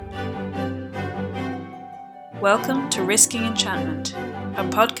Welcome to Risking Enchantment, a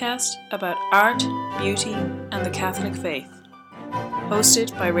podcast about art, beauty, and the Catholic faith.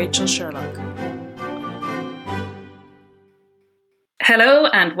 Hosted by Rachel Sherlock. Hello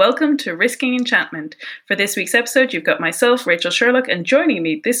and welcome to Risking Enchantment. For this week's episode, you've got myself, Rachel Sherlock, and joining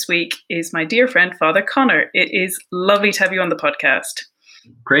me this week is my dear friend, Father Connor. It is lovely to have you on the podcast.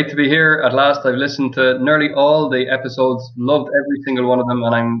 Great to be here at last. I've listened to nearly all the episodes, loved every single one of them,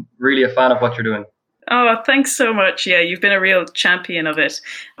 and I'm really a fan of what you're doing. Oh, thanks so much. Yeah, you've been a real champion of it,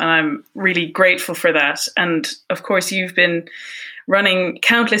 and I'm really grateful for that. And of course, you've been running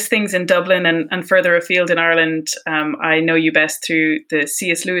countless things in Dublin and further afield in Ireland. I know you best through the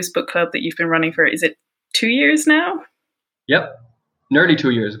C.S. Lewis Book Club that you've been running for, is it 2 years now? Yep, nearly 2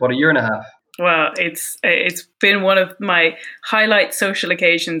 years, about a year and a half. Well, it's been one of my highlight social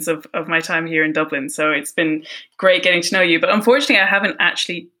occasions of my time here in Dublin. So it's been great getting to know you. But unfortunately, I haven't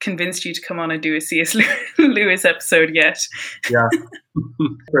actually convinced you to come on and do a C.S. Lewis episode yet. Yeah,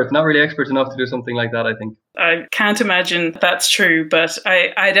 not really expert enough to do something like that, I think. I can't imagine that's true, but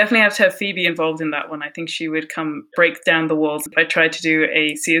I definitely have to have Phoebe involved in that one. I think she would come break down the walls if I tried to do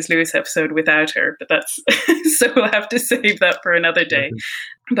a C.S. Lewis episode without her, but that's so we'll have to save that for another day.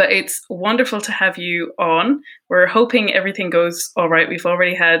 But it's wonderful to have you on. We're hoping everything goes all right. We've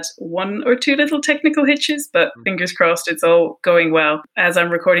already had one or two little technical hitches, but fingers crossed it's all going well. As I'm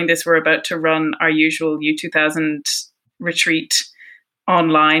recording this, we're about to run our usual U2000 retreat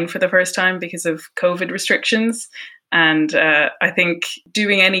online for the first time because of COVID restrictions. And I think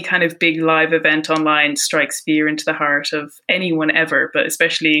doing any kind of big live event online strikes fear into the heart of anyone ever, but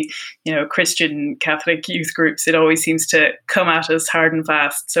especially, Christian Catholic youth groups. It always seems to come at us hard and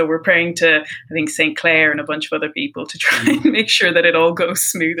fast. So we're praying to, I think, St. Clair and a bunch of other people to try and make sure that it all goes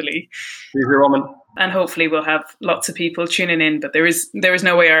smoothly. Please, Roman. And hopefully we'll have lots of people tuning in, but there is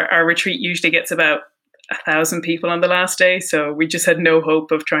no way. Our retreat usually gets about 1,000 people on the last day. So we just had no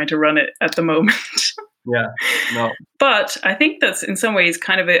hope of trying to run it at the moment. Yeah, no. But I think that's in some ways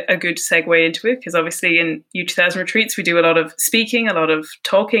kind of a good segue into it, because obviously in U2000 retreats, we do a lot of speaking, a lot of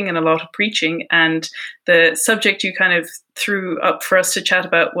talking, and a lot of preaching. And the subject you kind of threw up for us to chat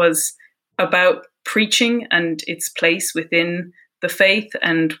about was about preaching and its place within the faith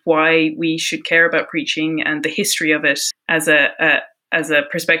and why we should care about preaching and the history of it as a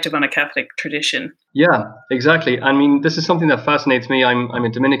perspective on a Catholic tradition. Yeah, exactly. I mean, this is something that fascinates me. I'm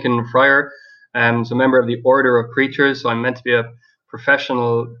a Dominican friar. So a member of the Order of Preachers, so I'm meant to be a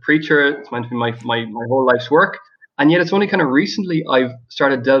professional preacher. It's meant to be my whole life's work, and yet it's only kind of recently I've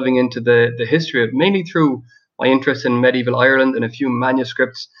started delving into the history of it, mainly through my interest in medieval Ireland and a few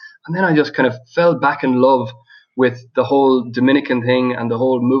manuscripts, and then I just kind of fell back in love with the whole Dominican thing and the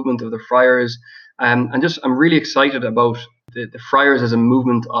whole movement of the friars, and I'm really excited about the friars as a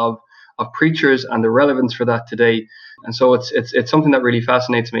movement of preachers and the relevance for that today. And so it's something that really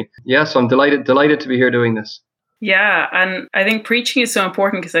fascinates me. Yeah, so I'm delighted to be here doing this. Yeah, and I think preaching is so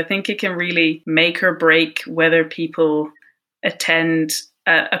important because I think it can really make or break whether people attend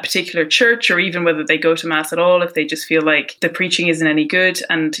a particular church or even whether they go to Mass at all, if they just feel like the preaching isn't any good.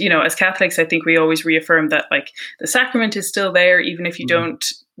 And, as Catholics, I think we always reaffirm that like the sacrament is still there, even if you don't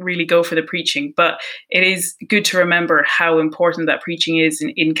really go for the preaching. But it is good to remember how important that preaching is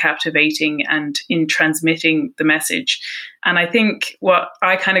in captivating and in transmitting the message. And I think what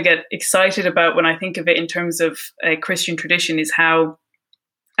I kind of get excited about when I think of it in terms of a Christian tradition is how,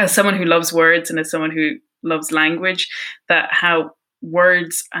 as someone who loves words and as someone who loves language, that how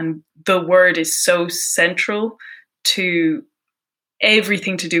words and the word is so central to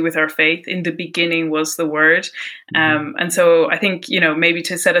everything to do with our faith. In the beginning was the word. And so I think, maybe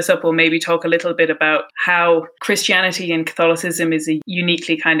to set us up, we'll maybe talk a little bit about how Christianity and Catholicism is a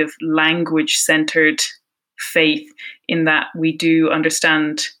uniquely kind of language-centered faith, in that we do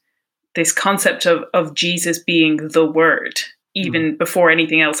understand this concept of Jesus being the word, even before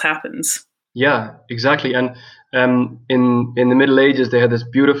anything else happens. Yeah, exactly. And in the Middle Ages, they had this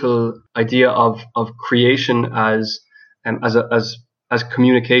beautiful idea of creation as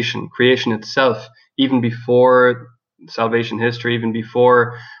communication, creation itself, even before salvation history, even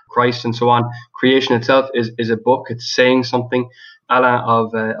before Christ and so on. Creation itself is a book. It's saying something. Alain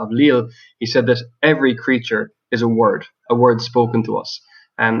of Lille, he said that every creature is a word spoken to us.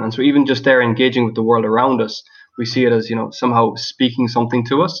 And so even just there engaging with the world around us, we see it as, somehow speaking something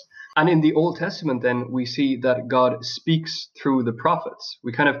to us. And in the Old Testament, then we see that God speaks through the prophets.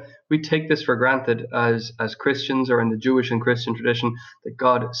 We take this for granted as Christians, or in the Jewish and Christian tradition, that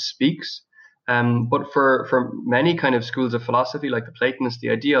God speaks. But for many kind of schools of philosophy, like the Platonists, the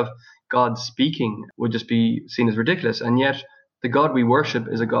idea of God speaking would just be seen as ridiculous. And yet The God we worship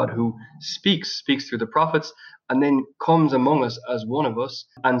is a God who speaks through the prophets, and then comes among us as one of us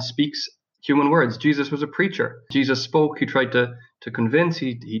and speaks human words. Jesus was a preacher. Jesus spoke. He tried to convince.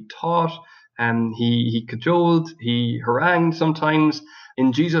 He taught. He cajoled. He harangued sometimes.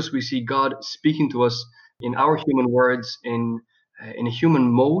 In Jesus, we see God speaking to us in our human words, in a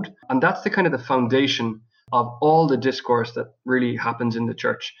human mode, and that's the kind of the foundation of all the discourse that really happens in the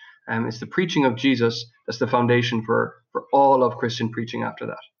church. It's the preaching of Jesus that's the foundation for all of Christian preaching after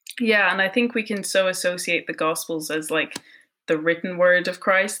that. Yeah, and I think we can so associate the Gospels as like the written word of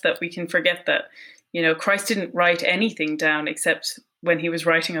Christ that we can forget that, Christ didn't write anything down except when he was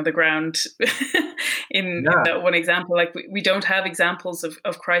writing on the ground in that one example. Like we don't have examples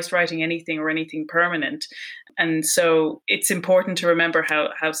of Christ writing anything or anything permanent. And so it's important to remember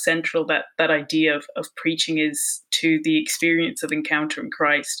how central that idea of preaching is to the experience of encountering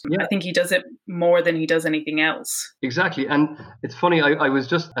Christ. Yeah. I think he does it more than he does anything else. Exactly. And it's funny, I was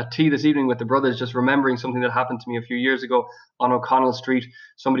just at tea this evening with the brothers, just remembering something that happened to me a few years ago on O'Connell Street.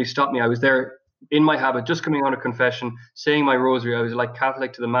 Somebody stopped me. I was there in my habit, just coming out of confession, saying my rosary. I was like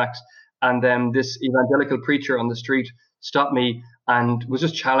Catholic to the max. And then this evangelical preacher on the street stopped me and was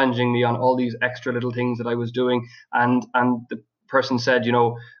just challenging me on all these extra little things that I was doing. And the person said, in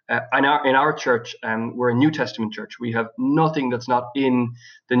our church, we're a New Testament church. We have nothing that's not in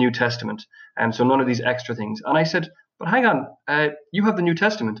the New Testament. So none of these extra things. And I said, but hang on, you have the New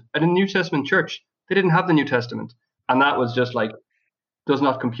Testament. And in the New Testament church, they didn't have the New Testament. And that was just like, does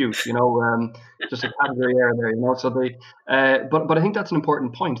not compute, just a category error there, So but I think that's an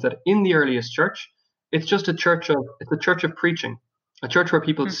important point, that in the earliest church, it's just a church of preaching, a church where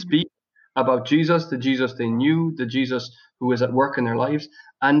people speak about Jesus, the Jesus they knew, the Jesus who was at work in their lives,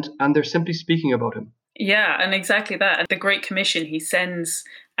 and they're simply speaking about him. Yeah, and exactly that. At the Great Commission, he sends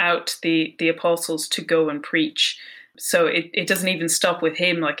out the apostles to go and preach. So it doesn't even stop with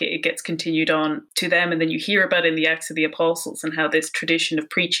him, like it gets continued on to them. And then you hear about it in the Acts of the Apostles and how this tradition of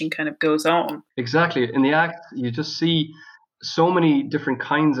preaching kind of goes on. Exactly. In the Acts, you just see so many different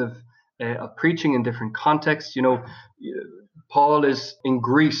kinds of preaching in different contexts. Paul is in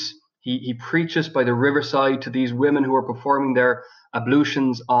Greece. He preaches by the riverside to these women who are performing their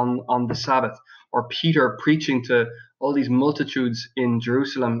ablutions on the Sabbath. Or Peter preaching to all these multitudes in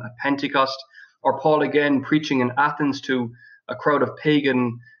Jerusalem at Pentecost. Or Paul again preaching in Athens to a crowd of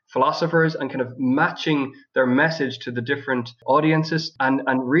pagan philosophers and kind of matching their message to the different audiences, and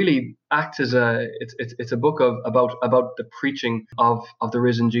really acts as it's a book about the preaching of the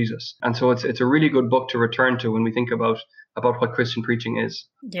risen Jesus. And so it's a really good book to return to when we think about what Christian preaching is.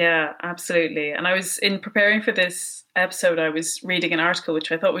 Yeah, absolutely. And I was, in preparing for this episode, I was reading an article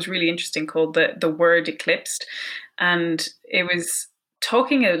which I thought was really interesting called The Word Eclipsed. And it was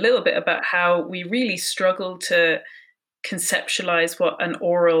talking a little bit about how we really struggle to conceptualize what an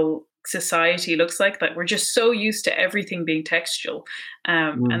oral society looks like. That we're just so used to everything being textual,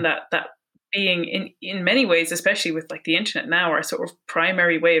 and that being in many ways, especially with like the internet now, our sort of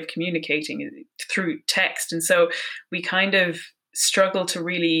primary way of communicating through text. And so we kind of struggle to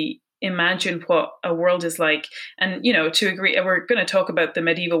really imagine what a world is like. And, to agree, we're going to talk about the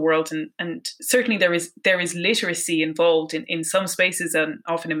medieval world, and certainly there is literacy involved in some spaces and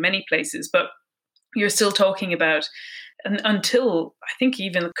often in many places, but you're still talking about, and until I think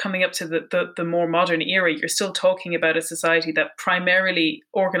even coming up to the more modern era, you're still talking about a society that primarily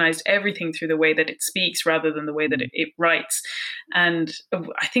organized everything through the way that it speaks rather than the way that it writes. And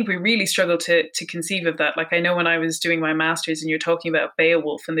I think we really struggle to conceive of that. Like, I know when I was doing my master's and you're talking about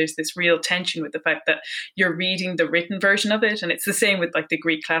Beowulf, and there's this real tension with the fact that you're reading the written version of it. And it's the same with like the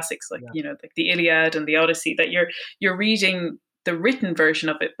Greek classics, like, like the Iliad and the Odyssey, that you're reading the written version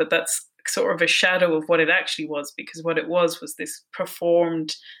of it, but that's sort of a shadow of what it actually was, because what it was this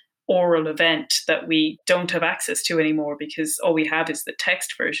performed oral event that we don't have access to anymore, because all we have is the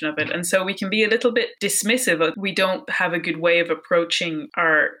text version of it. And so we can be a little bit dismissive of, we don't have a good way of approaching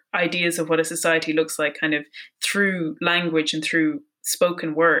our ideas of what a society looks like kind of through language and through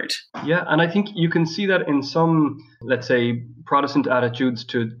spoken word. Yeah, and I think you can see that in some, let's say, Protestant attitudes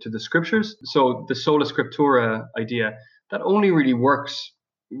to the scriptures. So the sola scriptura idea, that only really works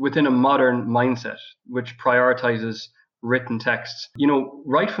within a modern mindset, which prioritizes written texts.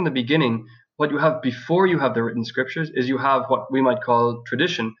 Right from the beginning, what you have before you have the written scriptures is you have what we might call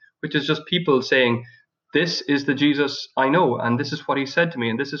tradition, which is just people saying, this is the Jesus I know, and this is what he said to me,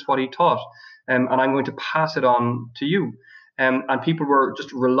 and this is what he taught, and I'm going to pass it on to you. And people were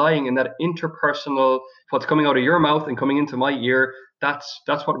just relying in that interpersonal, what's coming out of your mouth and coming into my ear, that's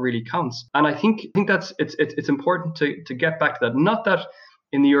what really counts. And I think that's it's important to get back to that. Not that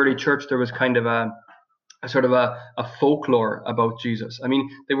in the early church there was kind of a a sort of a folklore about Jesus. I mean,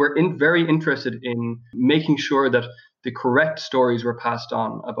 they were very interested in making sure that the correct stories were passed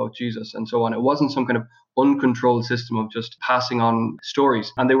on about Jesus and so on. It wasn't some kind of uncontrolled system of just passing on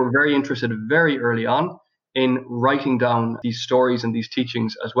stories. And they were very interested very early on in writing down these stories and these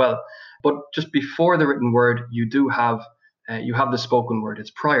teachings as well. But just before the written word, you have the spoken word.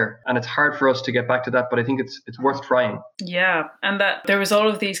 It's prior, and it's hard for us to get back to that, but I think it's worth trying. Yeah, and that there was all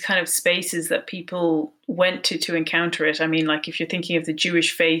of these kind of spaces that people went to encounter it. I mean, like if you're thinking of the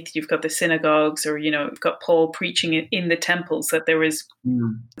Jewish faith, you've got the synagogues, or you've got Paul preaching in the temples, that there was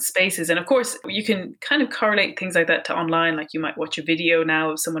spaces. And of course, you can kind of correlate things like that to online. Like you might watch a video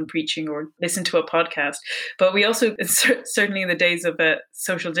now of someone preaching or listen to a podcast. But we also, certainly in the days of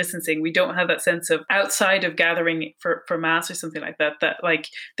social distancing, we don't have that sense of outside of gathering for mass or something like that, that like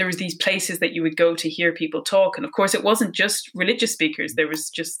there was these places that you would go to hear people talk. And of course, it wasn't just religious speakers. There was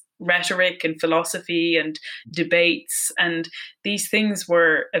just rhetoric and philosophy and debates. And these things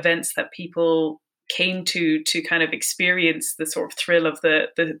were events that people came to kind of experience the sort of thrill of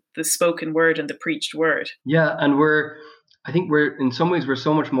the spoken word and the preached word. Yeah, and I think we're in some ways we're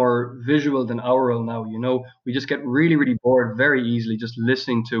so much more visual than oral now. We just get really, really bored very easily just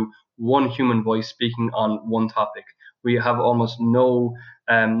listening to one human voice speaking on one topic. We have almost no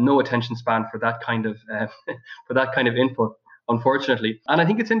attention span for that kind of input, unfortunately. And I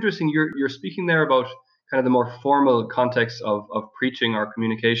think it's interesting you're speaking there about kind of the more formal context of preaching or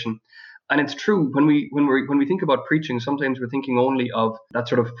communication. And it's true when we think about preaching, sometimes we're thinking only of that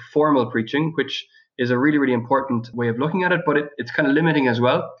sort of formal preaching, which is a really, really important way of looking at it, but it's kind of limiting as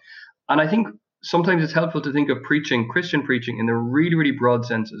well. And I think sometimes it's helpful to think of preaching, Christian preaching, in a really, really broad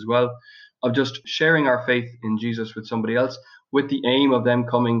sense as well, of just sharing our faith in Jesus with somebody else, with the aim of them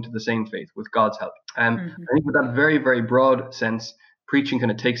coming to the same faith with God's help. I think with that very, very broad sense, preaching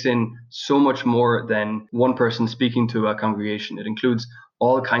kind of takes in so much more than one person speaking to a congregation. It includes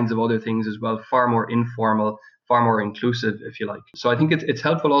all kinds of other things as well, far more informal, far more inclusive, if you like. So I think it's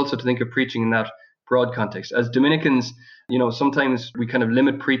helpful also to think of preaching in that broad context. As Dominicans, sometimes we kind of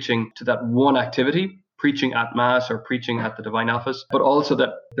limit preaching to that one activity, preaching at Mass or preaching at the Divine Office, but also that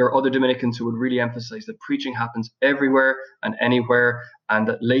there are other Dominicans who would really emphasize that preaching happens everywhere and anywhere, and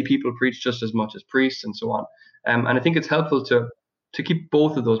that lay people preach just as much as priests and so on. And I think it's helpful to keep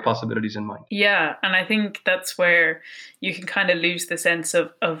both of those possibilities in mind. Yeah, and I think that's where you can kind of lose the sense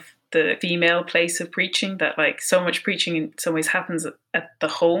of the female place of preaching, that like so much preaching in some ways happens at the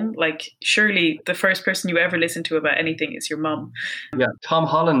home. Like surely the first person you ever listen to about anything is your mum. Yeah, Tom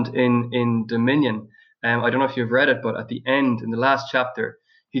Holland in Dominion, I don't know if you've read it, but at the end, in the last chapter,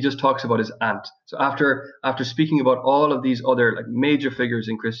 he just talks about his aunt. So after speaking about all of these other like major figures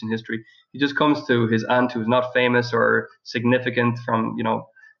in Christian history, he just comes to his aunt, who's not famous or significant from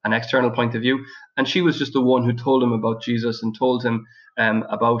an external point of view, and she was just the one who told him about Jesus and told him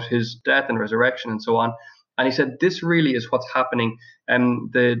about his death and resurrection and so on. And he said, this really is what's happening.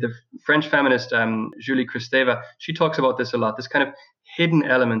 The French feminist Julie Kristeva, she talks about this a lot, this kind of hidden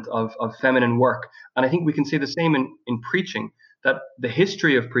element of feminine work. And I think we can say the same in preaching, that the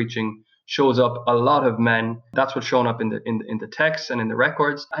history of preaching shows up a lot of men. That's what's shown up in the texts and in the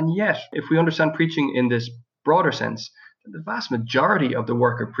records. And yet, if we understand preaching in this broader sense, the vast majority of the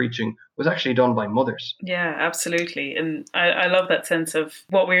work of preaching was actually done by mothers. Yeah, absolutely. And I love that sense of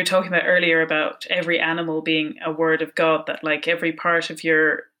what we were talking about earlier about every animal being a word of God, that like every part of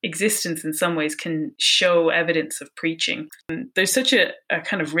your existence in some ways can show evidence of preaching. And there's such a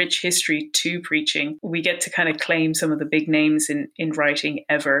kind of rich history to preaching. We get to kind of claim some of the big names in writing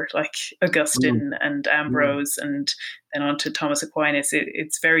ever, like Augustine and Ambrose and then on to Thomas Aquinas.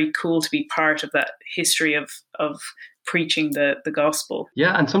 It's very cool to be part of that history of preaching the gospel.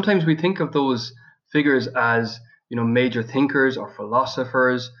 Yeah, and sometimes we think of those figures as major thinkers or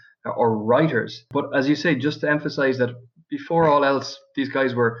philosophers or writers, but as you say, just to emphasize that before all else, these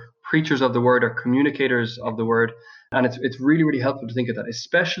guys were preachers of the word or communicators of the word. And it's really, really helpful to think of that,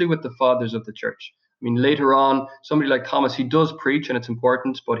 especially with the fathers of the church. I mean, later on, somebody like Thomas, he does preach and it's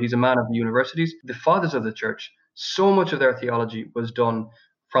important, but he's a man of the universities. The fathers of the church, so much of their theology was done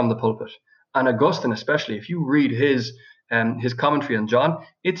from the pulpit. And Augustine, especially, if you read his commentary on John,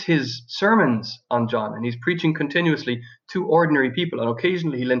 it's his sermons on John, and he's preaching continuously to ordinary people. And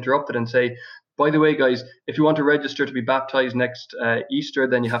occasionally he'll interrupt it and say, by the way, guys, if you want to register to be baptized next Easter,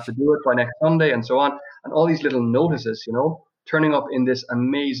 then you have to do it by next Sunday and so on. And all these little notices, turning up in this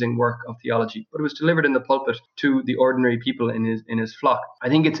amazing work of theology. But it was delivered in the pulpit to the ordinary people in his flock. I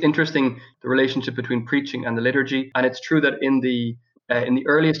think it's interesting, the relationship between preaching and the liturgy. And it's true that in the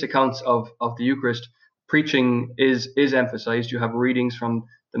earliest accounts of the Eucharist, preaching is emphasized. You have readings from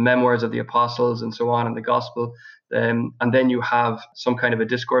the memoirs of the apostles and so on, and the gospel. And then you have some kind of a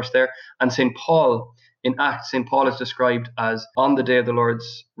discourse there. And St. Paul, in Acts, St. Paul is described as on the day of the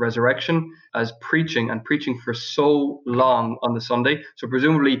Lord's resurrection, as preaching for so long on the Sunday. So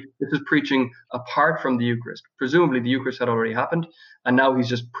presumably this is preaching apart from the Eucharist. Presumably the Eucharist had already happened, and now he's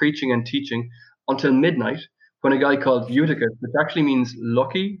just preaching and teaching until midnight, when a guy called Eutychus, which actually means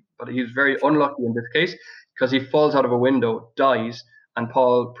lucky, but he's very unlucky in this case, because he falls out of a window, dies, and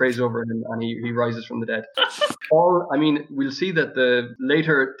Paul prays over him and he rises from the dead. Paul, I mean, we'll see that the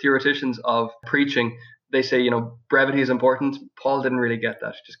later theoreticians of preaching, they say, brevity is important. Paul didn't really get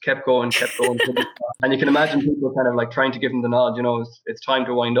that. Just kept going. And you can imagine people kind of like trying to give him the nod, it's time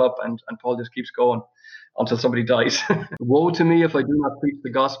to wind up. And Paul just keeps going until somebody dies. Woe to me if I do not preach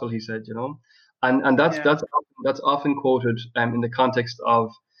the gospel, he said, And that's often quoted in the context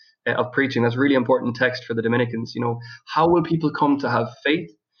of preaching. That's a really important text for the Dominicans. How will people come to have faith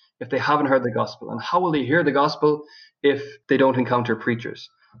if they haven't heard the gospel? And how will they hear the gospel if they don't encounter preachers?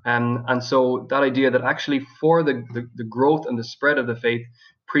 And so that idea that actually for the growth and the spread of the faith,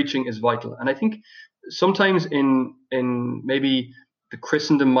 preaching is vital. And I think sometimes in maybe the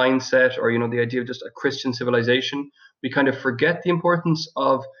Christendom mindset, or the idea of just a Christian civilization, we kind of forget the importance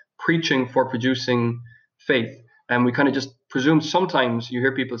of preaching for producing faith. And we kind of just presume, sometimes you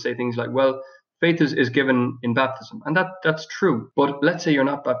hear people say things like, well, faith is given in baptism. And that's true. But let's say you're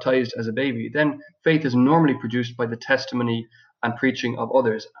not baptized as a baby. Then faith is normally produced by the testimony and preaching of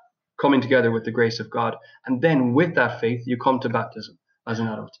others, coming together with the grace of God. And then with that faith, you come to baptism as an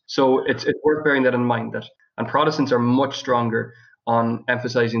adult. So it's worth bearing that in mind. And Protestants are much stronger on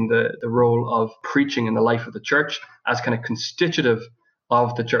emphasizing the role of preaching in the life of the church as kind of constitutive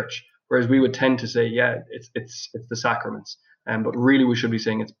of the church. Whereas we would tend to say, it's the sacraments. But really we should be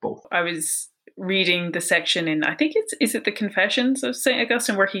saying it's both. I was reading the section in, I think is it the Confessions of St.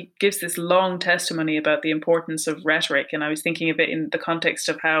 Augustine, where he gives this long testimony about the importance of rhetoric. And I was thinking of it in the context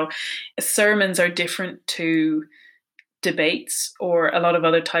of how sermons are different to debates or a lot of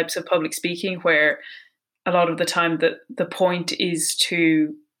other types of public speaking, where a lot of the time the point is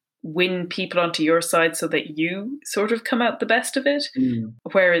to win people onto your side so that you sort of come out the best of it.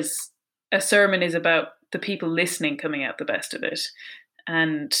 Whereas a sermon is about the people listening coming out the best of it.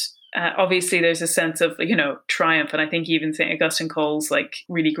 And obviously there's a sense of, triumph. And I think even St. Augustine calls like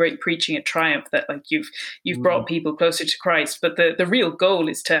really great preaching a triumph, that like you've brought people closer to Christ. But the real goal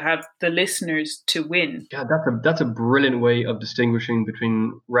is to have the listeners to win. Yeah, that's a brilliant way of distinguishing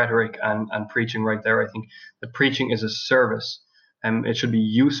between rhetoric and preaching right there. I think that preaching is a service, and it should be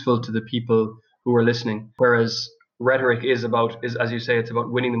useful to the people who are listening. Whereas rhetoric is, as you say, it's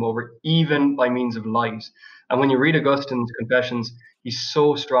about winning them over, even by means of lies. And when you read Augustine's Confessions, he's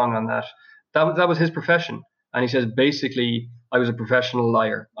so strong on that. That was his profession. And he says, basically, I was a professional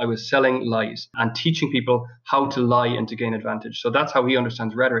liar. I was selling lies and teaching people how to lie and to gain advantage. So that's how he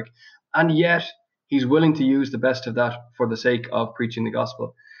understands rhetoric. And yet he's willing to use the best of that for the sake of preaching the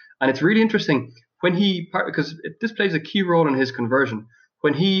gospel. And it's really interesting because this plays a key role in his conversion.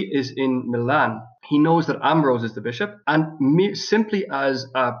 When he is in Milan, he knows that Ambrose is the bishop. And simply as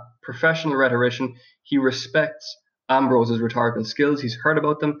a professional rhetorician, he respects Ambrose's rhetorical skills. He's heard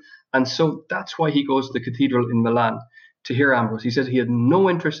about them. And so that's why he goes to the cathedral in Milan to hear Ambrose. He says he had no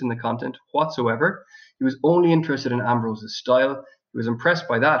interest in the content whatsoever. He was only interested in Ambrose's style. He was impressed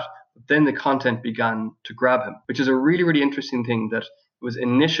by that. But then the content began to grab him, which is a really, really interesting thing, that it was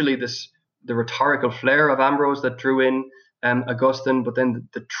initially the rhetorical flair of Ambrose that drew in Augustine, but then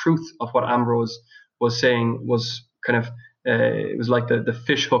the truth of what Ambrose was saying was kind of, it was like the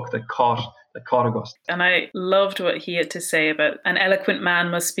fish hook that caught Augustine. And I loved what he had to say about an eloquent man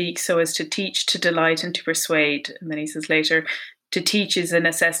must speak so as to teach, to delight, and to persuade. And then he says later, to teach is a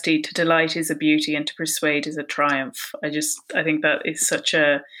necessity, to delight is a beauty, and to persuade is a triumph. I think that is such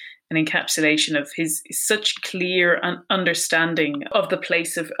an encapsulation of his such clear understanding of the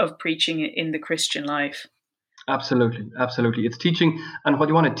place of preaching in the Christian life. Absolutely. It's teaching, and what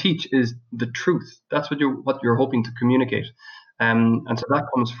you want to teach is the truth. That's what you're hoping to communicate. And so that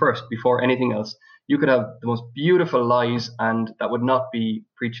comes first before anything else. You could have the most beautiful lies, and that would not be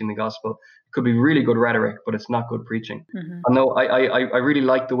preaching the gospel. It could be really good rhetoric, but it's not good preaching. Mm-hmm. And no, I really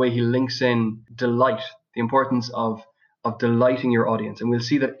like the way he links in delight, the importance of delighting your audience. And we'll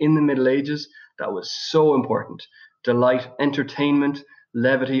see that in the Middle Ages, that was so important. Delight, entertainment,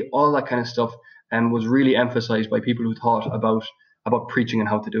 levity, all that kind of stuff, and was really emphasized by people who thought about preaching and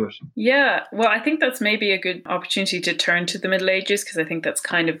how to do it. Yeah, well, I think that's maybe a good opportunity to turn to the Middle Ages, because I think that's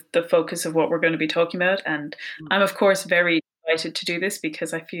kind of the focus of what we're going to be talking about. And I'm, of course, very excited to do this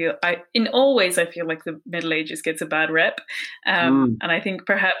because in all ways, I feel like the Middle Ages gets a bad rep. And I think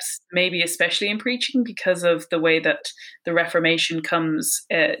perhaps maybe especially in preaching because of the way that the Reformation comes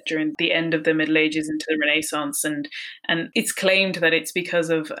during the end of the Middle Ages into the Renaissance. And it's claimed that it's because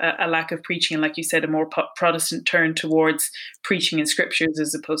of a lack of preaching. And like you said, a more Protestant turn towards preaching in scriptures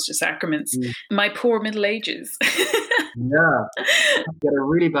as opposed to sacraments. My poor Middle Ages. Yeah, get a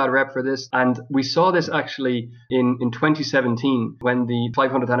really bad rep for this. And we saw this actually in 2017 when the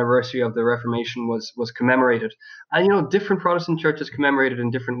 500th anniversary of the Reformation was commemorated. And, different Protestant churches commemorated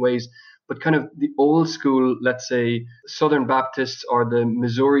in different ways. But kind of the old school, let's say, Southern Baptists or the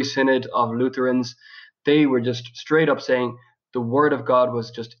Missouri Synod of Lutherans, they were just straight up saying the word of God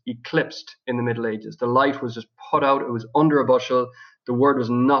was just eclipsed in the Middle Ages. The light was just put out. It was under a bushel. The word was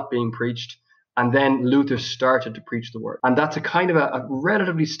not being preached. And then Luther started to preach the word. And that's a kind of a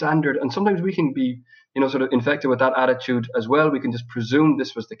relatively standard, and sometimes we can be, sort of infected with that attitude as well. We can just presume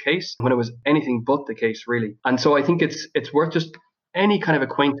this was the case when it was anything but the case, really. And so I think it's worth just any kind of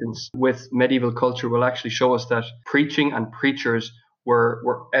acquaintance with medieval culture will actually show us that preaching and preachers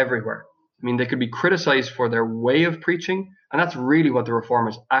were everywhere. I mean, they could be criticized for their way of preaching, and that's really what the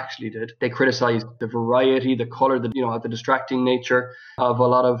reformers actually did. They criticized the variety, the color, the distracting nature of a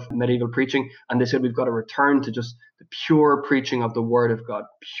lot of medieval preaching, and they said we've got to return to just the pure preaching of the Word of God,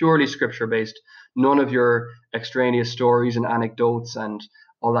 purely scripture-based, none of your extraneous stories and anecdotes and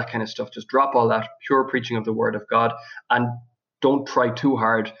all that kind of stuff. Just drop all that, pure preaching of the Word of God, and don't try too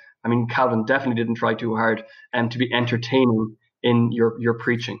hard. I mean, Calvin definitely didn't try too hard to be entertaining in your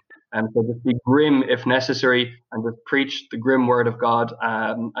preaching. And so just be grim if necessary and just preach the grim word of God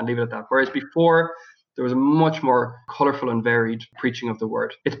and leave it at that. Whereas before, there was a much more colorful and varied preaching of the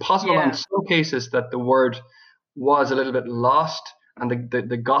word. It's possible in some cases that the word was a little bit lost and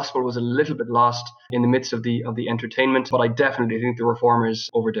the gospel was a little bit lost in the midst of the entertainment. But I definitely think the reformers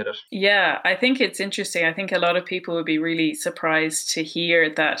overdid it. Yeah, I think it's interesting. I think a lot of people would be really surprised to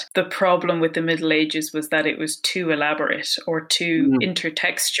hear that the problem with the Middle Ages was that it was too elaborate or too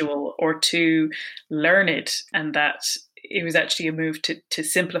intertextual or too learned, and that it was actually a move to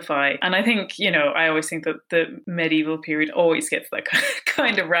simplify. And I think, I always think that the medieval period always gets that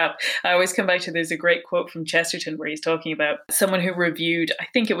kind of rap. I always come back to, there's a great quote from Chesterton where he's talking about someone who reviewed, I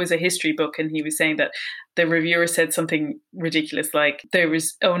think it was a history book, and he was saying that the reviewer said something ridiculous like there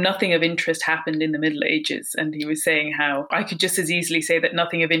was, nothing of interest happened in the Middle Ages. And he was saying how I could just as easily say that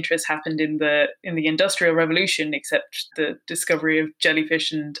nothing of interest happened in the Industrial Revolution except the discovery of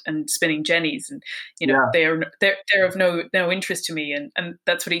jellyfish and spinning jennies. And, they're of no interest to me. And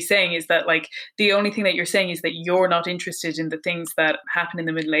that's what he's saying, is that like the only thing that you're saying is that you're not interested in the things that happen in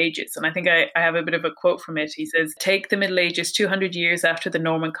the Middle Ages. And I think I have a bit of a quote from it. He says, take the Middle Ages 200 years after the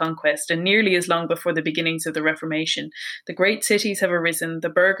Norman conquest and nearly as long before the beginnings of the Reformation. The great cities have arisen, the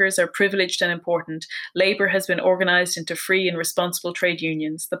burghers are privileged and important, labour has been organised into free and responsible trade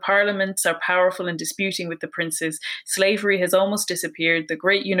unions, the parliaments are powerful and disputing with the princes, slavery has almost disappeared, the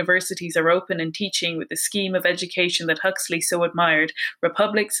great universities are open and teaching with the scheme of education that Huxley so admired,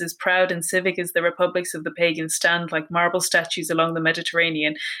 republics as proud and civic as the republics of the pagans stand like marble statues along the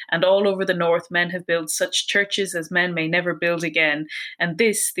Mediterranean, and all over the north men have built such churches as men may never build again, and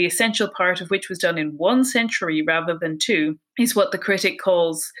this, the essential part of which was done in 1 century rather than 2, is what the critic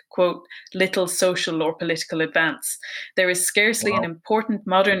calls, quote, little social or political advance. There is scarcely an important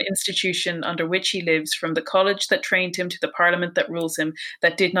modern institution under which he lives, from the college that trained him to the parliament that rules him,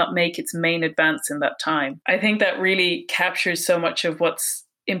 that did not make its main advance in that time. I think that really captures so much of what's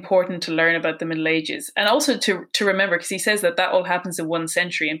important to learn about the Middle Ages, and also to remember, because he says that all happens in 1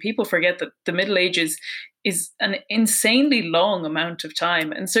 century, and people forget that the Middle Ages is an insanely long amount of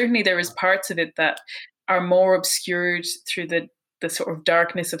time, and certainly there is parts of it that are more obscured through the sort of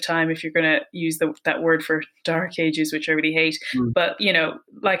darkness of time, if you're going to use that word for dark ages, which I really hate. But,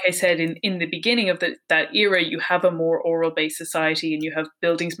 like I said, in the beginning of that era, you have a more oral based society and you have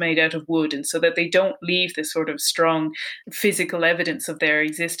buildings made out of wood, and so that they don't leave this sort of strong physical evidence of their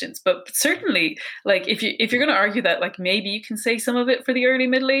existence. But certainly, like if you're going to argue that, like maybe you can say some of it for the early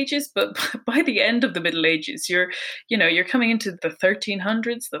Middle Ages, but by the end of the Middle Ages, you're coming into the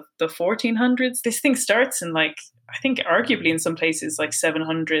 1300s, the 1400s. This thing starts in I think arguably in some places like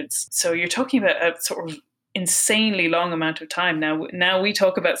 700s. So you're talking about a sort of insanely long amount of time. Now we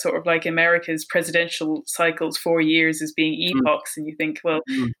talk about sort of like America's presidential cycles, 4 years as being epochs, and you think, well,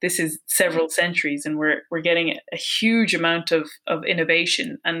 this is several centuries, and we're getting a huge amount of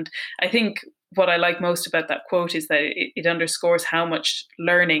innovation. And I think what I like most about that quote is that it underscores how much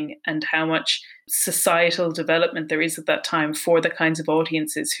learning and how much societal development there is at that time for the kinds of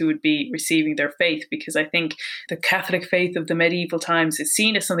audiences who would be receiving their faith. Because I think the Catholic faith of the medieval times is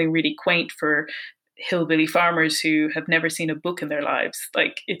seen as something really quaint for hillbilly farmers who have never seen a book in their lives.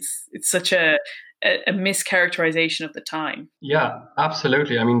 Like it's such a mischaracterization of the time. Yeah,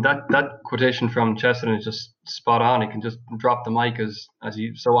 absolutely. I mean, that quotation from Chesterton is just spot on. He can just drop the mic as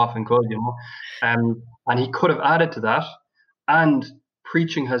he so often could, you know. And he could have added to that. And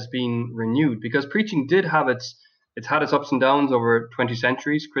preaching has been renewed, because preaching did have it's had its ups and downs over 20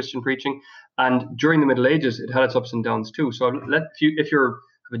 centuries, Christian preaching. And during the Middle Ages, it had its ups and downs too. So if you're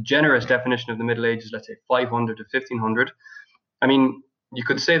a generous definition of the Middle Ages, let's say 500 to 1500, I mean, you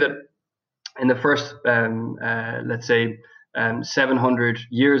could say that in the first, let's say, 700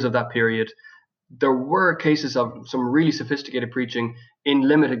 years of that period, there were cases of some really sophisticated preaching in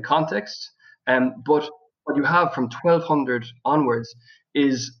limited contexts. But what you have from 1200 onwards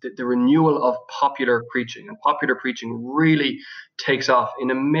is the renewal of popular preaching. And popular preaching really takes off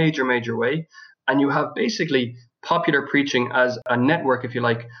in a major, major way. And you have basically popular preaching as a network, if you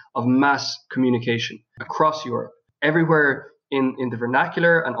like, of mass communication across Europe, everywhere in the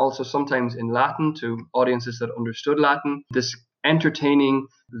vernacular, and also sometimes in Latin to audiences that understood Latin. This entertaining,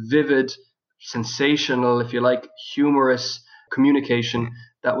 vivid, sensational, if you like, humorous communication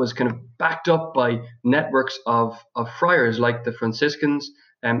that was kind of backed up by networks of friars like the Franciscans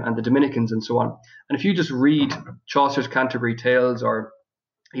and the Dominicans and so on. And if you just read Chaucer's Canterbury Tales or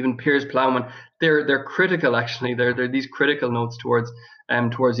even Piers Plowman, they're critical, actually. They're these critical notes towards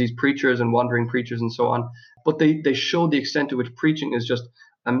these preachers and wandering preachers and so on. But they show the extent to which preaching is just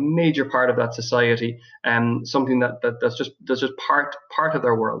a major part of that society, and something that's just part of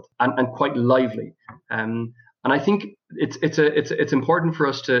their world, and quite lively. And I think it's important for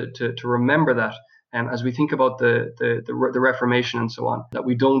us to remember that, as we think about the Reformation and so on, that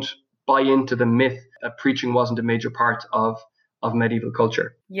we don't buy into the myth that preaching wasn't a major part of medieval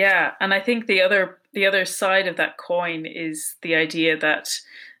culture. Yeah, and I think the other side of that coin is the idea that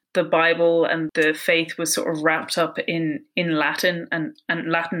the Bible and the faith was sort of wrapped up in Latin and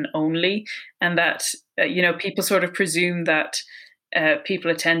Latin only, and that people sort of presume that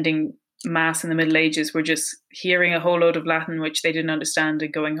people attending Mass in the Middle Ages were just hearing a whole load of Latin which they didn't understand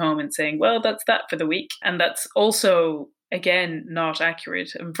and going home and saying, well, that's that for the week. And that's also, again, not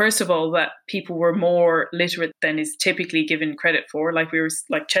accurate. And first of all, that people were more literate than is typically given credit for. Like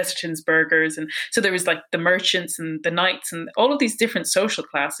Chesterton's burghers. And so there was like the merchants and the knights and all of these different social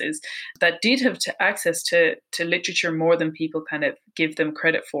classes that did have access to literature more than people kind of give them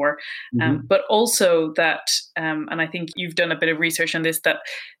credit for. Mm-hmm. But also that, and I think you've done a bit of research on this, that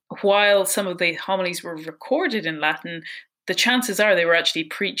while some of the homilies were recorded in Latin, the chances are they were actually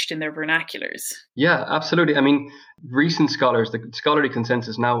preached in their vernaculars. Yeah, absolutely. I mean, recent scholars, the scholarly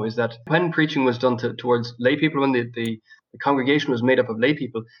consensus now is that when preaching was done towards lay people, when the congregation was made up of lay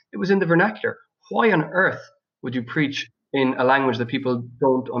people, it was in the vernacular. Why on earth would you preach in a language that people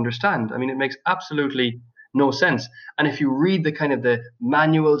don't understand? I mean, it makes absolutely no sense. And if you read the kind of the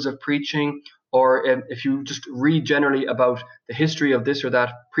manuals of preaching, or if you just read generally about the history of this or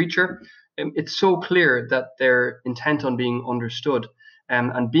that preacher, it's so clear that they're intent on being understood,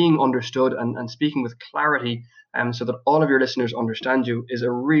 and being understood and speaking with clarity, so that all of your listeners understand you, is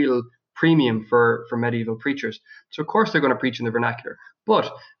a real premium for medieval preachers. So of course they're going to preach in the vernacular, but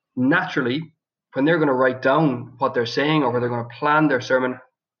naturally when they're going to write down what they're saying, or when they're going to plan their sermon,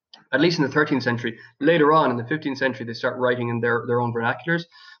 at least in the 13th century, later on in the 15th century they start writing in their own vernaculars,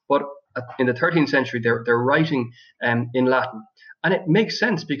 but in the 13th century they're writing in Latin. And it makes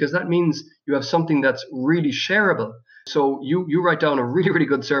sense, because that means you have something that's really shareable. So you write down a really, really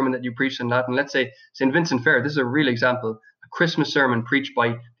good sermon that you preached in Latin. Let's say St. Vincent Ferrer. This is a real example. A Christmas sermon preached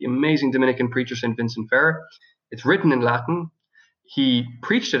by the amazing Dominican preacher St. Vincent Ferrer. It's written in Latin. He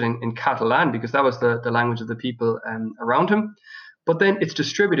preached it in Catalan, because that was the language of the people around him. But then it's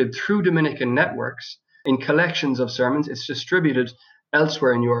distributed through Dominican networks in collections of sermons. It's distributed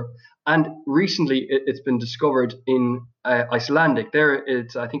elsewhere in Europe. And recently it's been discovered in Icelandic.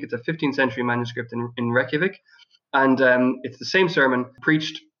 I think it's a 15th century manuscript in Reykjavik. And it's the same sermon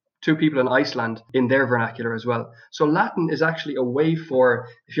preached to people in Iceland in their vernacular as well. So Latin is actually a way for,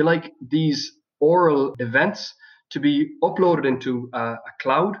 if you like, these oral events to be uploaded into a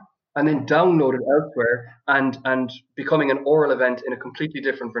cloud and then downloaded elsewhere, and becoming an oral event in a completely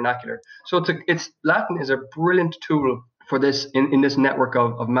different vernacular. So Latin is a brilliant tool for this in this network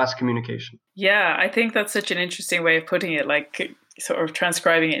of mass communication. Yeah, I think that's such an interesting way of putting it, like sort of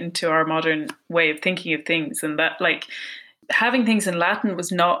transcribing it into our modern way of thinking of things, and that like having things in Latin was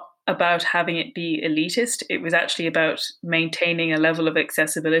not about having it be elitist. It was actually about maintaining a level of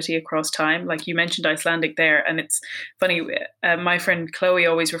accessibility across time. Like you mentioned Icelandic there, and it's funny. My friend Chloe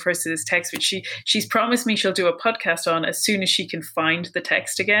always refers to this text, which she's promised me she'll do a podcast on as soon as she can find the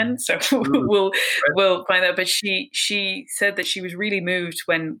text again. So we'll find out. But she said that she was really moved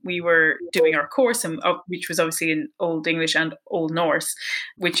when we were doing our course, and which was obviously in Old English and Old Norse,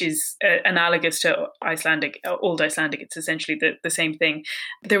 which is analogous to Icelandic, Old Icelandic. It's essentially the same thing.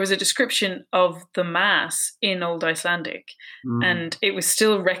 There was a description of the Mass in Old Icelandic, and it was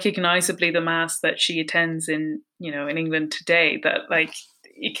still recognizably the Mass that she attends in England today, that like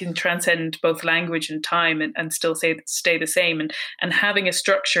it can transcend both language and time and still stay the same, and having a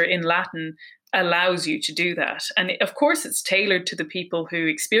structure in Latin allows you to do that. And of course it's tailored to the people who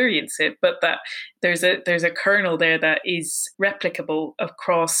experience it, but that there's a kernel there that is replicable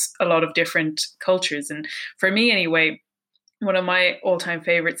across a lot of different cultures. And for me anyway, one of my all-time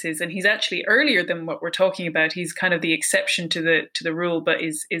favorites is, and he's actually earlier than what we're talking about, he's kind of the exception to the rule, but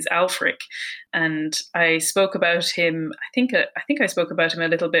is Ælfric. And I spoke about him, I think I spoke about him a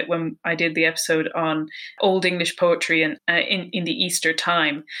little bit when I did the episode on Old English poetry and in the Easter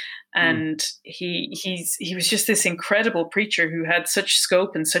time. And he was just this incredible preacher who had such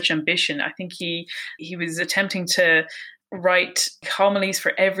scope and such ambition. I think he was attempting to write homilies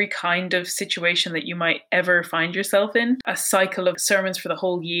for every kind of situation that you might ever find yourself in, a cycle of sermons for the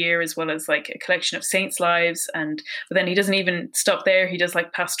whole year, as well as like a collection of saints' lives. But then he doesn't even stop there. He does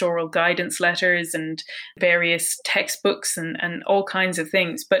like pastoral guidance letters and various textbooks and all kinds of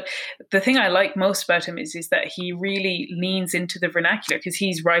things. But the thing I like most about him is that he really leans into the vernacular, because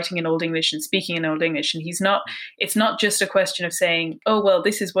he's writing in Old English and speaking in Old English. And it's not just a question of saying, oh, well,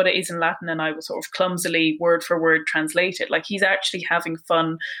 this is what it is in Latin, and I will sort of clumsily word for word translate it. Like he's actually having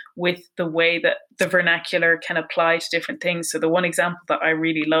fun with the way that the vernacular can apply to different things. So the one example that I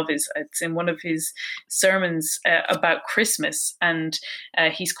really love is it's in one of his sermons about Christmas, and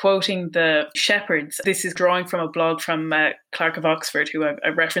he's quoting the shepherds. This is drawing from a blog from Clark of Oxford, who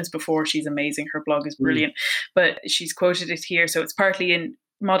I've referenced before. She's amazing. Her blog is brilliant, but she's quoted it here. So it's partly in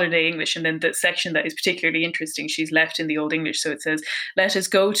modern day English, and then the section that is particularly interesting, she's left in the Old English. So it says, "Let us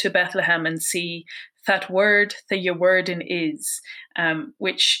go to Bethlehem and see that word, the Yewerdin is,"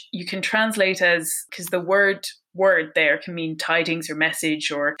 which you can translate as, because the word there can mean tidings or message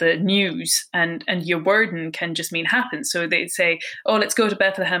or the news, and Yewerdin can just mean happen. So they'd say, oh, let's go to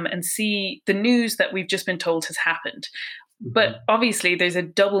Bethlehem and see the news that we've just been told has happened. But obviously there's a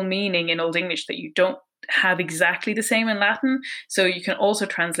double meaning in Old English that you don't have exactly the same in Latin. So you can also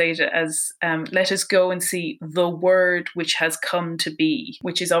translate it as let us go and see the word which has come to be,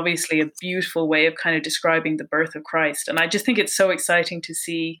 which is obviously a beautiful way of kind of describing the birth of Christ. And I just think it's so exciting to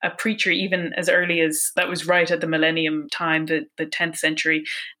see a preacher, even as early as that was right at the millennium time, the 10th century,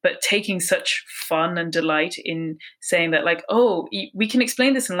 but taking such fun and delight in saying that, like, oh, we can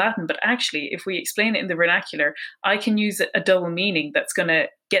explain this in Latin, but actually if we explain it in the vernacular, I can use a double meaning that's going to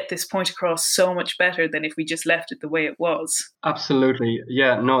get this point across so much better than if we just left it the way it was. Absolutely.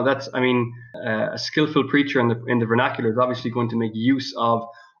 Yeah, no, a skillful preacher in the vernacular is obviously going to make use of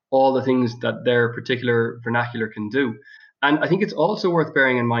all the things that their particular vernacular can do. And I think it's also worth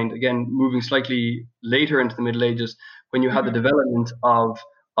bearing in mind, again, moving slightly later into the Middle Ages, when you had the development of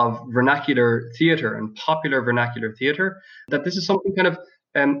vernacular theatre and popular vernacular theatre, that this is something kind of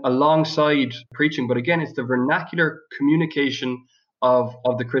alongside preaching. But again, it's the vernacular communication of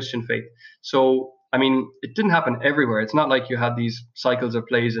the Christian faith. So, I mean, it didn't happen everywhere. It's not like you had these cycles of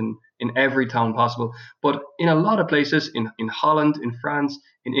plays in every town possible. But in a lot of places, in Holland, in France,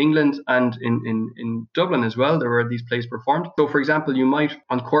 in England, and in Dublin as well, there were these plays performed. So, for example, you might,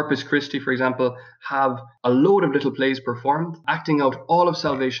 on Corpus Christi, for example, have a load of little plays performed, acting out all of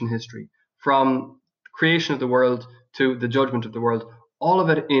salvation history, from creation of the world to the judgment of the world, all of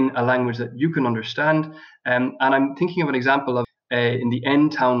it in a language that you can understand. And I'm thinking of an example of in the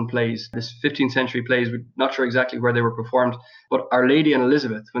End Town plays, this 15th century plays, we're not sure exactly where they were performed, but Our Lady and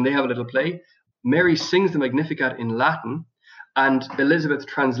Elizabeth, when they have a little play, Mary sings the Magnificat in Latin, and Elizabeth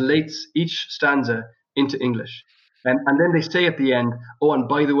translates each stanza into English. And then they say at the end, oh, and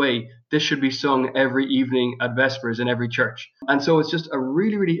by the way, this should be sung every evening at Vespers in every church. And so it's just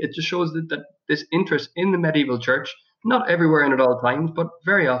it just shows that this interest in the medieval church, not everywhere and at all times, but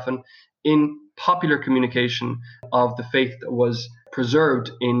very often in popular communication of the faith that was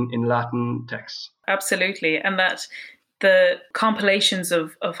preserved in Latin texts. Absolutely. And that the compilations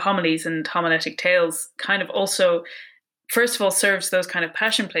of homilies and homiletic tales kind of also, first of all, serves those kind of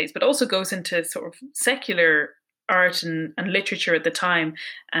passion plays, but also goes into sort of secular art and literature at the time.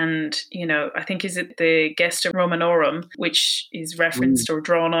 And, I think, is it the Gesta Romanorum, which is referenced or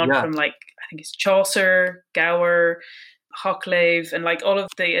drawn on Yeah. from, like, I think it's Chaucer, Gower, Hochelaga, and like all of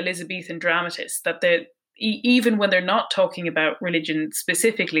the Elizabethan dramatists, that even when they're not talking about religion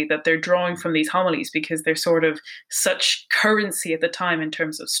specifically, that they're drawing from these homilies because they're sort of such currency at the time in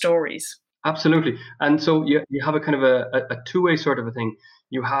terms of stories. Absolutely. And so you have a kind of a two-way sort of a thing.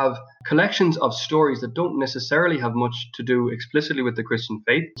 You have collections of stories that don't necessarily have much to do explicitly with the Christian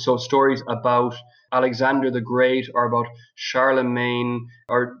faith. So stories about Alexander the Great, or about Charlemagne,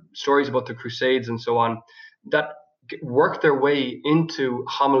 or stories about the Crusades and so on, that work their way into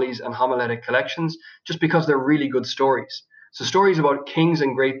homilies and homiletic collections just because they're really good stories. So stories about kings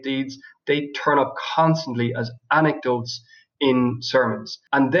and great deeds, they turn up constantly as anecdotes in sermons.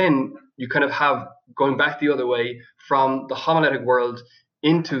 And then you kind of have, going back the other way, from the homiletic world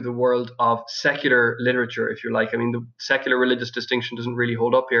into the world of secular literature, if you like. I mean, the secular religious distinction doesn't really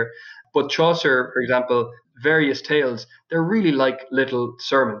hold up here. But Chaucer, for example, various tales, they're really like little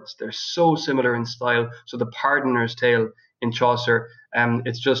sermons. They're so similar in style. So the Pardoner's Tale in Chaucer,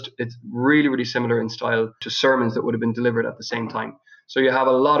 it's really, really similar in style to sermons that would have been delivered at the same time. So you have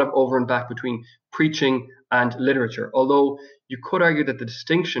a lot of over and back between preaching and literature. Although you could argue that the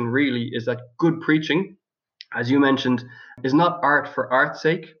distinction really is that good preaching, as you mentioned, is not art for art's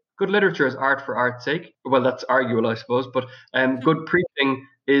sake. Good literature is art for art's sake. Well, that's arguable, I suppose. But good preaching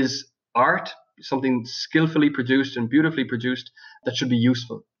is art, something skillfully produced and beautifully produced that should be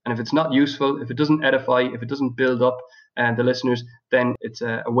useful. And if it's not useful, if it doesn't edify, if it doesn't build up the listeners, then it's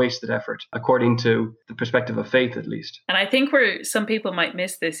a wasted effort, according to the perspective of faith, at least. And I think where some people might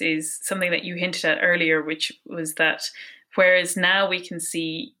miss this is something that you hinted at earlier, which was that whereas now we can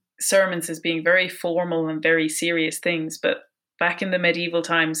see sermons as being very formal and very serious things, but back in the medieval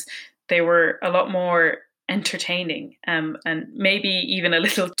times, they were a lot more entertaining, and maybe even a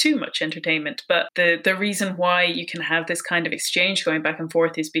little too much entertainment. But the reason why you can have this kind of exchange going back and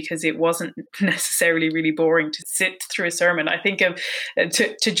forth is because it wasn't necessarily really boring to sit through a sermon. I think of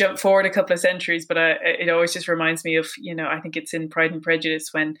to jump forward a couple of centuries, but it always just reminds me of, I think it's in Pride and Prejudice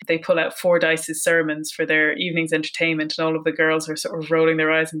when they pull out Fordyce's sermons for their evening's entertainment, and all of the girls are sort of rolling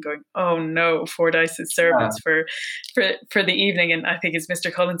their eyes and going, "Oh no, Fordyce's sermons for the evening." And I think it's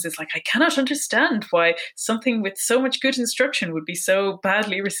Mr. Collins is like, "I cannot understand why something with so much good instruction would be so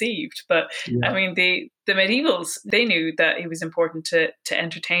badly received." But yeah. I mean, the medievals, they knew that it was important to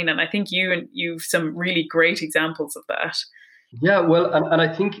entertain, and I think you've some really great examples of that. Yeah, well, and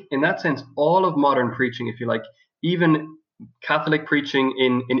I think in that sense, all of modern preaching, if you like, even Catholic preaching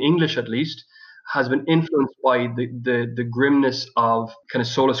in English at least, has been influenced by the grimness of kind of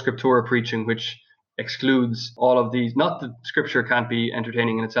sola scriptura preaching, which excludes all of these. Not that scripture can't be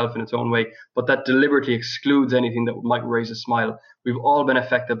entertaining in itself in its own way, but that deliberately excludes anything that might raise a smile. We've all been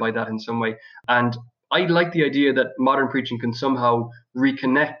affected by that in some way. And I like the idea that modern preaching can somehow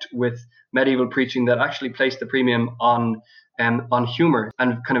reconnect with medieval preaching that actually placed the premium on humor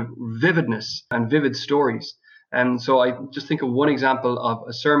and kind of vividness and vivid stories. And so I just think of one example of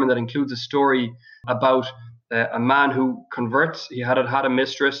a sermon that includes a story about a man who converts. He had a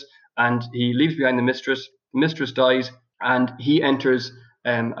mistress, and he leaves behind the mistress. The mistress dies, and he enters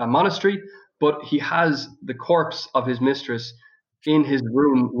a monastery, but he has the corpse of his mistress in his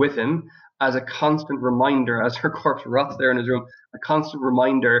room with him as a constant reminder, as her corpse rots there in his room, a constant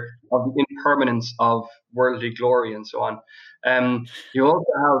reminder of the impermanence of worldly glory and so on. You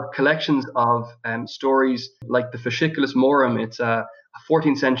also have collections of stories like the Fasciculus Morum. It's a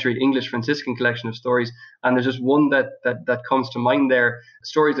 14th century English Franciscan collection of stories, and there's just one that comes to mind there,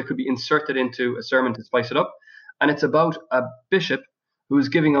 stories that could be inserted into a sermon to spice it up. And it's about a bishop who is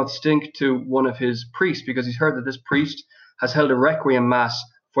giving out stink to one of his priests because he's heard that this priest has held a requiem mass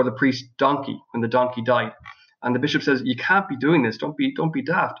for the priest's donkey when the donkey died. And the bishop says, "You can't be doing this, don't be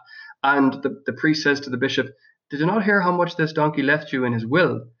daft." And the priest says to the bishop, "Did you not hear how much this donkey left you in his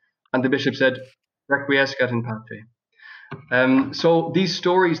will?" And the bishop said, "Requiescat in pace." So these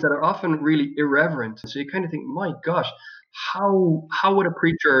stories that are often really irreverent. So you kind of think, my gosh, how would a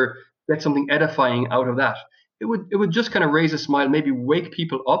preacher get something edifying out of that? It would just kind of raise a smile, maybe wake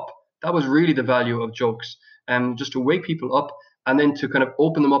people up. That was really the value of jokes, just to wake people up and then to kind of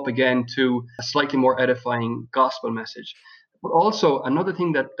open them up again to a slightly more edifying gospel message. But also another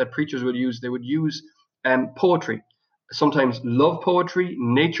thing that preachers would use, they would use poetry. Sometimes love poetry,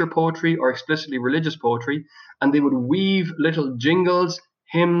 nature poetry, or explicitly religious poetry, and they would weave little jingles,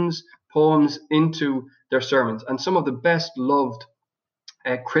 hymns, poems into their sermons. And some of the best loved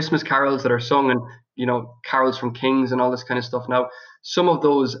Christmas carols that are sung, and carols from kings and all this kind of stuff. Now, some of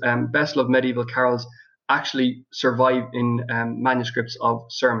those best loved medieval carols actually survive in manuscripts of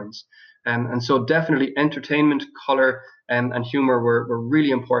sermons. And so definitely entertainment, colour, and humour were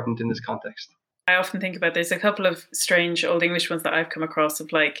really important in this context. I often think about, there's a couple of strange Old English ones that I've come across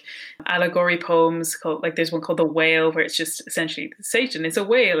of like allegory poems called, like there's one called The Whale, where it's just essentially Satan is a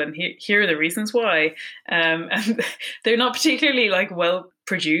whale and here are the reasons why. And they're not particularly like well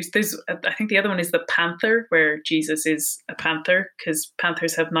produced. There's, I think the other one is The Panther, where Jesus is a panther because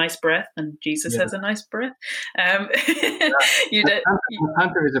panthers have nice breath and Jesus has a nice breath. The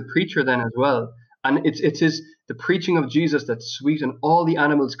panther is a preacher then as well. And it's the preaching of Jesus that's sweet, and all the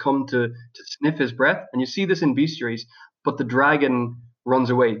animals come to sniff his breath. And you see this in bestiaries, but the dragon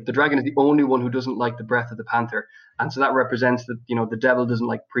runs away. The dragon is the only one who doesn't like the breath of the panther, and so that represents that the devil doesn't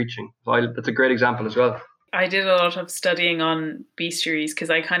like preaching. So that's a great example as well. I did a lot of studying on bestiaries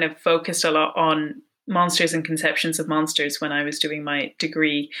because I kind of focused a lot on monsters and conceptions of monsters when I was doing my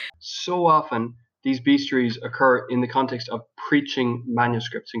degree. So often these bestiaries occur in the context of preaching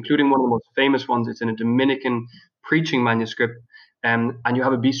manuscripts, including one of the most famous ones. It's in a Dominican preaching manuscript, and you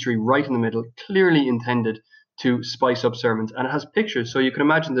have a bestiary right in the middle, clearly intended to spice up sermons. And it has pictures, so you can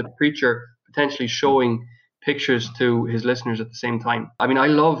imagine the preacher potentially showing pictures to his listeners at the same time. I mean, I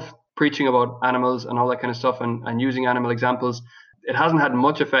love preaching about animals and all that kind of stuff, and using animal examples. It hasn't had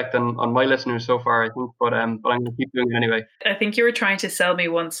much effect on my listeners so far, I think, but I'm going to keep doing it anyway. I think you were trying to sell me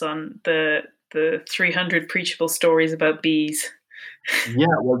once on the 300 preachable stories about bees. Yeah,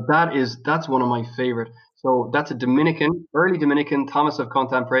 well, that's one of my favorite. So that's a early Dominican, Thomas of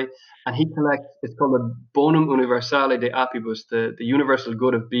Cantimpré, and he collects, it's called the Bonum Universale de Apibus, the universal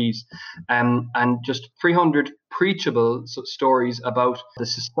good of bees, and just 300 preachable stories about the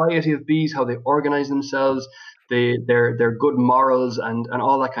society of bees, how they organize themselves, their good morals, and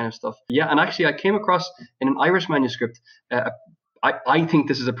all that kind of stuff. Yeah, and actually I came across in an Irish manuscript, I think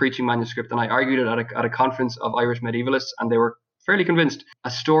this is a preaching manuscript, and I argued it at a conference of Irish medievalists, and they were fairly convinced. A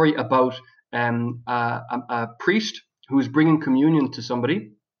story about a priest who's bringing communion to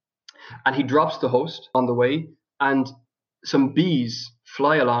somebody, and he drops the host on the way, and some bees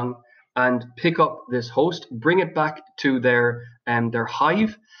fly along and pick up this host, bring it back to their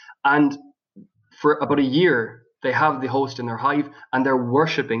hive, and for about a year they have the host in their hive, and they're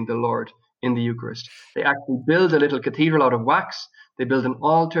worshipping the Lord in the Eucharist. They actually build a little cathedral out of wax. They build an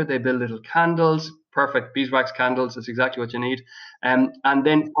altar. They build little candles, perfect beeswax candles. That's exactly what you need. And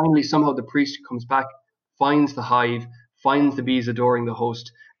then finally, somehow the priest comes back, finds the hive, finds the bees adoring the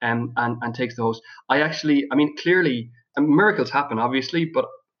host, and takes the host. Clearly, miracles happen, obviously, but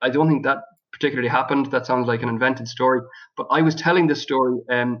I don't think that particularly happened. That sounds like an invented story. But I was telling this story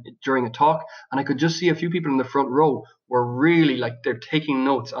during a talk, and I could just see a few people in the front row were really like, they're taking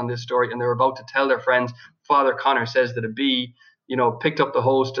notes on this story, and they're about to tell their friends, Father Connor says that a bee, picked up the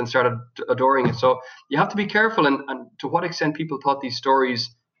host and started adoring it. So you have to be careful, and to what extent people thought these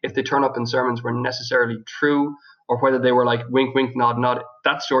stories, if they turn up in sermons, were necessarily true, or whether they were like wink, wink, nod, nod.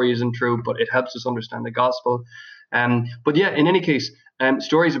 That story isn't true, but it helps us understand the gospel. But yeah, in any case,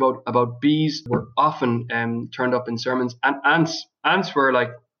 stories about bees were often turned up in sermons, and ants were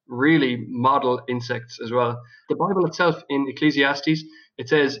like really model insects as well. The Bible itself in Ecclesiastes, it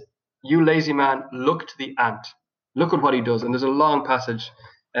says, "You lazy man, look to the ant. Look at what he does." And there's a long passage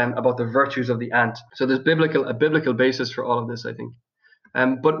about the virtues of the ant. So there's a biblical basis for all of this, I think.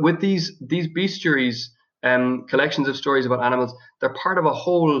 But with these bestiaries, collections of stories about animals, they're part of a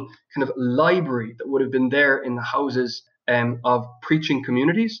whole kind of library that would have been there in the houses of preaching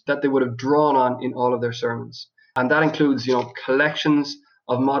communities that they would have drawn on in all of their sermons. And that includes, collections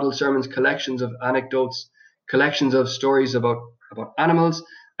of model sermons, collections of anecdotes, collections of stories about animals,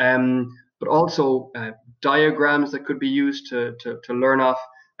 but also diagrams that could be used to learn off,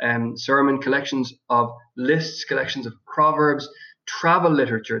 sermon collections of lists, collections of proverbs, travel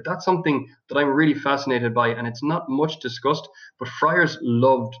literature. That's something that I'm really fascinated by, and it's not much discussed, but friars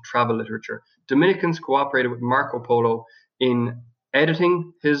loved travel literature. Dominicans cooperated with Marco Polo in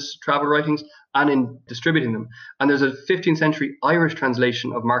editing his travel writings and in distributing them. And there's a 15th century Irish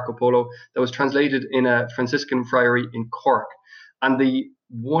translation of Marco Polo that was translated in a Franciscan friary in Cork. And the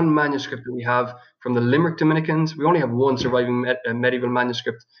one manuscript that we have from the Limerick Dominicans, we only have one surviving medieval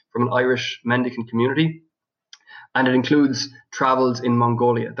manuscript from an Irish mendicant community. And it includes travels in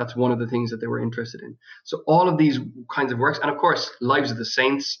Mongolia. That's one of the things that they were interested in. So all of these kinds of works, and of course, Lives of the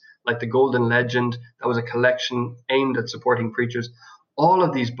Saints, like the Golden Legend, that was a collection aimed at supporting preachers. All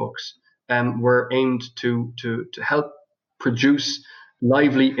of these books were aimed to help produce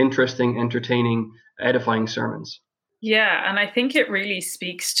lively, interesting, entertaining, edifying sermons. Yeah, and I think it really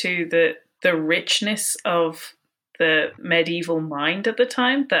speaks to the richness of the medieval mind at the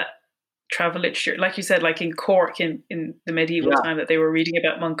time, that travel literature, like you said, like in Cork in the medieval Yeah. time that they were reading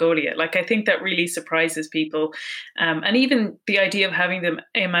about Mongolia. Like I think that really surprises people, and even the idea of having the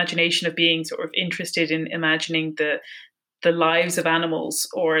imagination of being sort of interested in imagining the lives of animals,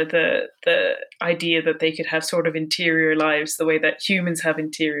 or the idea that they could have sort of interior lives the way that humans have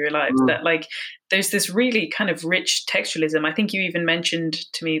interior lives, Mm. that like there's this really kind of rich textualism. I think you even mentioned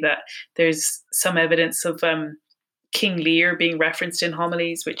to me that there's some evidence of King Lear being referenced in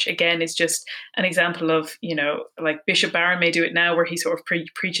homilies, which again is just an example of, like Bishop Barron may do it now, where he sort of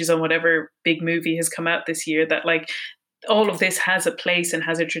preaches on whatever big movie has come out this year, that like all of this has a place and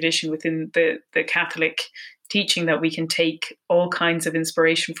has a tradition within the Catholic teaching, that we can take all kinds of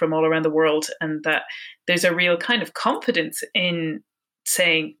inspiration from all around the world, and that there's a real kind of confidence in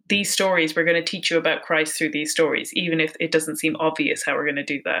saying these stories, we're going to teach you about Christ through these stories, even if it doesn't seem obvious how we're going to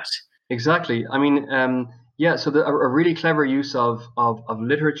do that. Exactly. I mean, yeah. So a really clever use of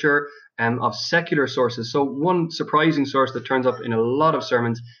literature and of secular sources. So one surprising source that turns up in a lot of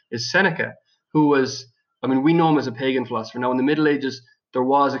sermons is Seneca, who was, I mean, we know him as a pagan philosopher. Now, in the Middle Ages, there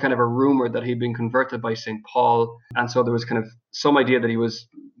was a kind of a rumor that he'd been converted by St. Paul, and so there was kind of some idea that he was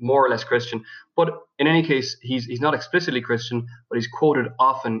more or less Christian. But in any case, he's not explicitly Christian, but he's quoted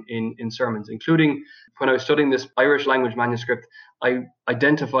often in sermons, including when I was studying this Irish language manuscript, I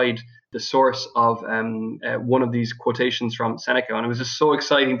identified the source of one of these quotations from Seneca, and it was just so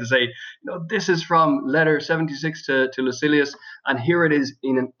exciting to say, this is from letter 76 to Lucilius, and here it is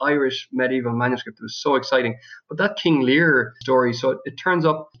in an Irish medieval manuscript. It was so exciting. But that King Lear story, so it turns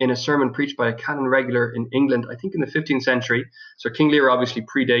up in a sermon preached by a canon regular in England, I think in the 15th century. So King Lear obviously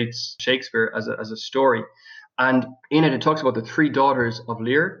predates Shakespeare as a story, and in it talks about the three daughters of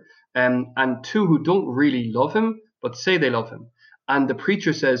Lear, and two who don't really love him but say they love him. And the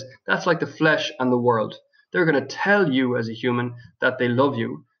preacher says, that's like the flesh and the world. They're going to tell you as a human that they love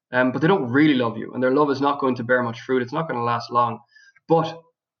you, but they don't really love you. And their love is not going to bear much fruit. It's not going to last long. But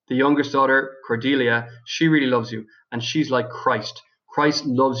the youngest daughter, Cordelia, she really loves you. And she's like Christ. Christ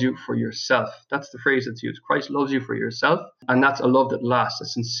loves you for yourself. That's the phrase that's used. Christ loves you for yourself. And that's a love that lasts, a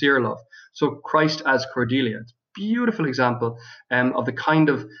sincere love. So Christ as Cordelia. It's a beautiful example of the kind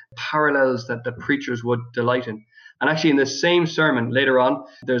of parallels that the preachers would delight in. And actually, in the same sermon later on,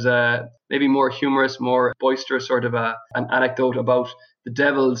 there's a maybe more humorous, more boisterous sort of an anecdote about the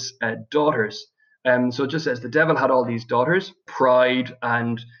devil's daughters. So it just says the devil had all these daughters: pride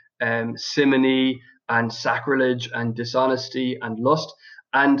and simony and sacrilege and dishonesty and lust.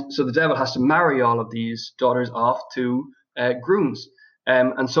 And so the devil has to marry all of these daughters off to grooms.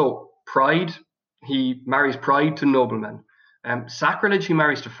 And so pride, he marries pride to noblemen. Sacrilege, he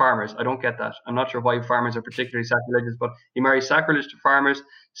marries to farmers. I don't get that. I'm not sure why farmers are particularly sacrilegious, but he marries sacrilege to farmers.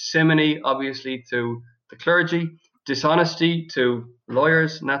 Simony, obviously, to the clergy. Dishonesty to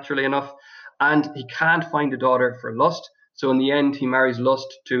lawyers, naturally enough. And he can't find a daughter for lust. So in the end, he marries lust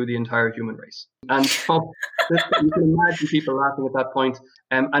to the entire human race. And so you can imagine people laughing at that point.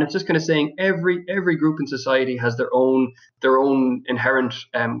 And it's just kind of saying every group in society has their own inherent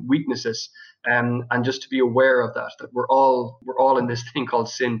weaknesses. And just to be aware of that we're all in this thing called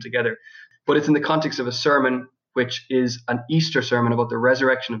sin together. But it's in the context of a sermon, which is an Easter sermon about the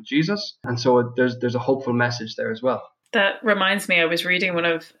resurrection of Jesus. And so there's a hopeful message there as well. That reminds me, I was reading one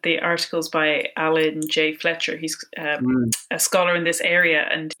of the articles by Alan J. Fletcher. He's a scholar in this area.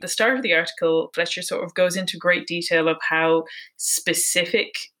 And the start of the article, Fletcher sort of goes into great detail of how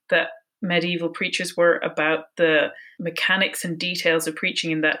specific that medieval preachers were about the mechanics and details of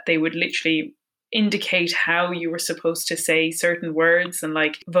preaching, in that they would literally indicate how you were supposed to say certain words, and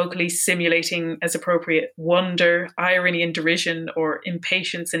like vocally simulating as appropriate wonder, irony and derision, or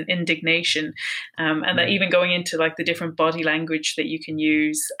impatience and indignation, and that even going into like the different body language that you can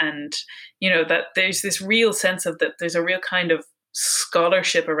use, and that there's this real sense of that there's a real kind of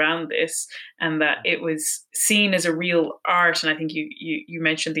scholarship around this, and that it was seen as a real art. And I think you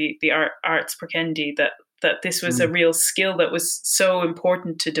mentioned the arts procedendi, that this was a real skill that was so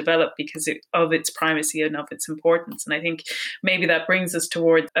important to develop because of its primacy and of its importance. And I think maybe that brings us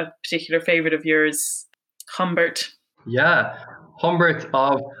toward a particular favorite of yours, Humbert. Yeah, Humbert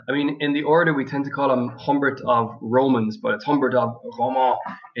of, in the order we tend to call him Humbert of Romans, but it's Humbert of Romans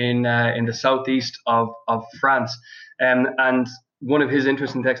in the southeast of France. And one of his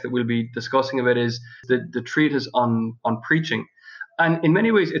interesting texts that we'll be discussing about is the treatise on preaching. And in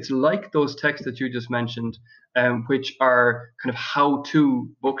many ways, it's like those texts that you just mentioned, which are kind of how-to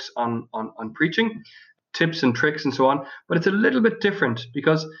books on preaching, tips and tricks and so on. But it's a little bit different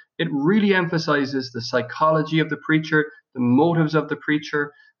because it really emphasizes the psychology of the preacher, the motives of the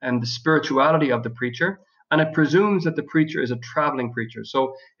preacher, and the spirituality of the preacher. And it presumes that the preacher is a traveling preacher.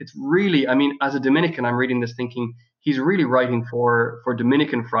 So it's really, I mean, as a Dominican, I'm reading this thinking he's really writing for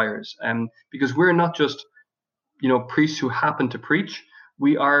Dominican friars, because we're not just, priests who happen to preach.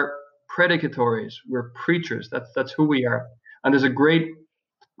 We are predicatores. We're preachers. That's who we are. And there's a great,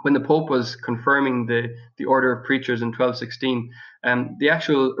 when the Pope was confirming the order of preachers in 1216, the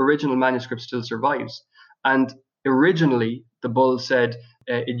actual original manuscript still survives. And originally, the bull said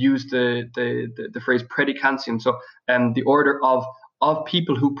it used the phrase predicantium, so the order of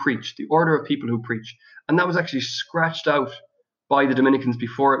people who preach, the order of people who preach, and that was actually scratched out by the Dominicans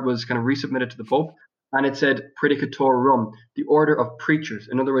before it was kind of resubmitted to the Pope, and it said predicatorum, the order of preachers.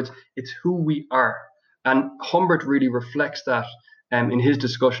 In other words, it's who we are, and Humbert really reflects that in his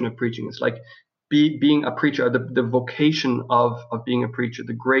discussion of preaching. It's like being a preacher, the vocation of being a preacher,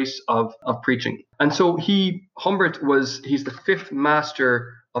 the grace of preaching. And so Humbert he's the fifth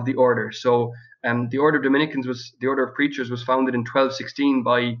master of the order. So the Order of Dominicans the Order of Preachers was founded in 1216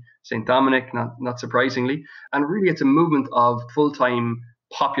 by St. Dominic, not surprisingly. And really it's a movement of full-time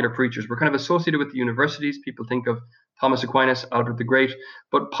popular preachers. We're kind of associated with the universities. People think of Thomas Aquinas, Albert the Great,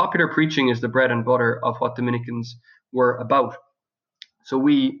 but popular preaching is the bread and butter of what Dominicans were about. So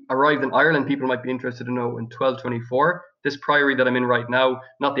we arrived in Ireland, people might be interested to know, in 1224. This priory that I'm in right now,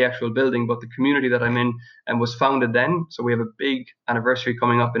 not the actual building, but the community that I'm in, was founded then. So we have a big anniversary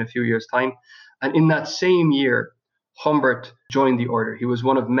coming up in a few years' time. And in that same year, Humbert joined the order. He was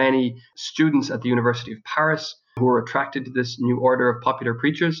one of many students at the University of Paris who were attracted to this new order of popular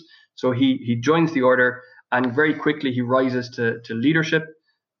preachers. So he joins the order, and very quickly he rises to leadership,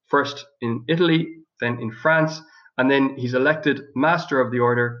 first in Italy, then in France, and then he's elected master of the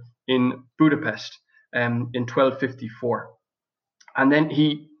order in Budapest in 1254. And then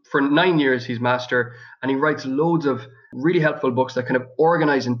for 9 years, he's master, and he writes loads of really helpful books that kind of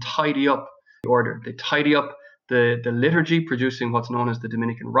organize and tidy up the order. They tidy up the liturgy, producing what's known as the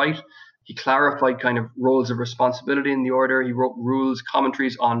Dominican Rite. He clarified kind of roles of responsibility in the order. He wrote rules,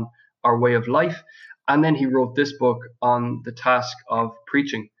 commentaries on our way of life. And then he wrote this book on the task of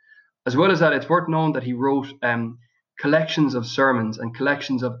preaching. As well as that, it's worth knowing that he wrote collections of sermons and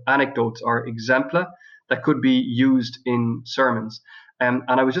collections of anecdotes or exempla that could be used in sermons. And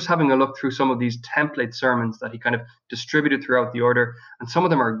I was just having a look through some of these template sermons that he kind of distributed throughout the order, and some of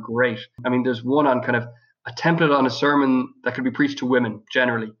them are great. I mean, there's one on kind of a template on a sermon that could be preached to women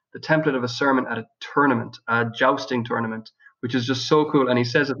generally, the template of a sermon at a tournament, a jousting tournament, which is just so cool. And he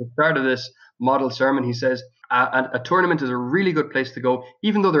says at the start of this model sermon, he says, a tournament is a really good place to go,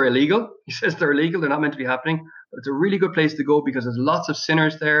 even though they're illegal. He says they're illegal, they're not meant to be happening, but it's a really good place to go because there's lots of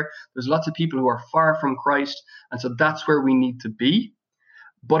sinners there. There's lots of people who are far from Christ. And so that's where we need to be.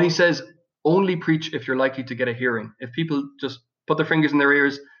 But he says, only preach if you're likely to get a hearing. If people just put their fingers in their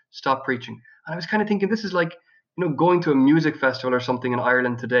ears, stop preaching. And I was kind of thinking, this is like, going to a music festival or something in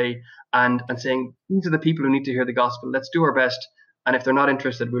Ireland today and saying, these are the people who need to hear the gospel. Let's do our best. And if they're not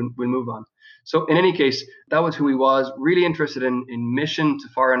interested, we'll move on. So in any case, that was who he was, really interested in mission to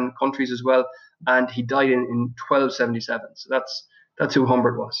foreign countries as well. And he died in 1277. So that's who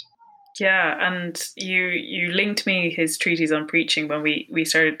Humbert was. Yeah, and you linked me his treatise on preaching when we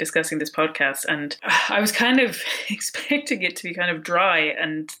started discussing this podcast, and I was kind of expecting it to be kind of dry,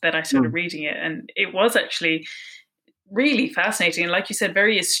 and then I started reading it, and it was actually really fascinating, and like you said,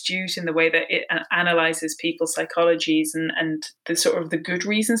 very astute in the way that it analyzes people's psychologies and the sort of the good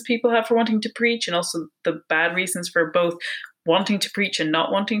reasons people have for wanting to preach, and also the bad reasons for both wanting to preach and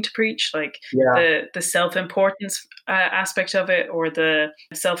not wanting to preach, like the self-importance aspect of it, or the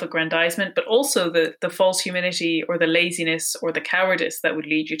self-aggrandizement, but also the false humility or the laziness or the cowardice that would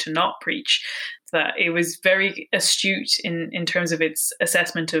lead you to not preach. That it was very astute in terms of its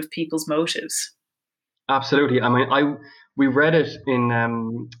assessment of people's motives. Absolutely. I mean, we read it in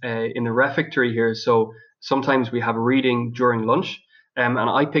the refectory here. So sometimes we have a reading during lunch, and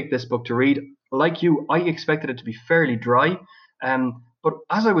I picked this book to read. Like you, I expected it to be fairly dry. But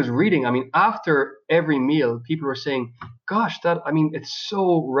as I was reading, I mean, after every meal, people were saying, gosh, it's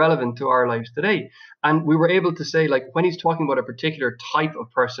so relevant to our lives today. And we were able to say, like, when he's talking about a particular type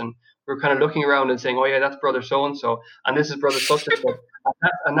of person, we're kind of looking around and saying, oh yeah, that's brother so-and-so, and this is brother such-and-so.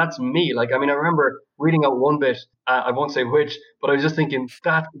 And that's me. Like, I mean, I remember reading out one bit, I won't say which, but I was just thinking,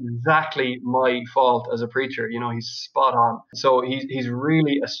 that's exactly my fault as a preacher. He's spot on. So he's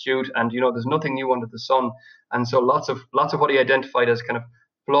really astute, and, there's nothing new under the sun. And so lots of what he identified as kind of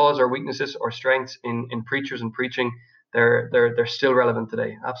flaws or weaknesses or strengths in preachers and preaching, they're still relevant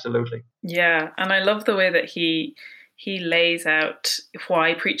today. Absolutely. Yeah. And I love the way that he he lays out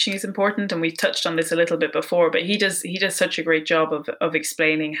why preaching is important, and we've touched on this a little bit before, but he does such a great job of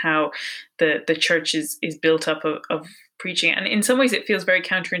explaining how the church is built up of preaching. And in some ways it feels very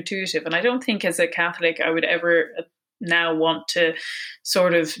counterintuitive, and I don't think as a Catholic I would ever now want to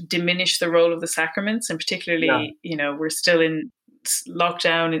sort of diminish the role of the sacraments, and particularly, we're still in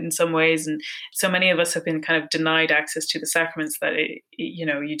lockdown in some ways, and so many of us have been kind of denied access to the sacraments that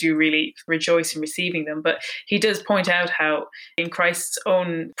you do really rejoice in receiving them. But he does point out how in Christ's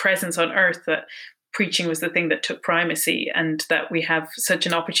own presence on earth that preaching was the thing that took primacy, and that we have such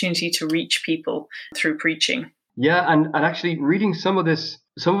an opportunity to reach people through preaching. Yeah, and actually reading some of this,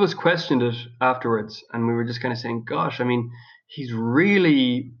 some of us questioned it afterwards, and we were just kind of saying, gosh, I mean, he's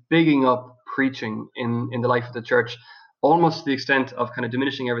really bigging up preaching in the life of the church, almost to the extent of kind of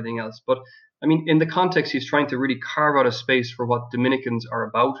diminishing everything else. But I mean, in the context, he's trying to really carve out a space for what Dominicans are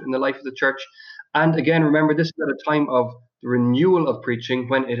about in the life of the church. And again, remember, this is at a time of the renewal of preaching,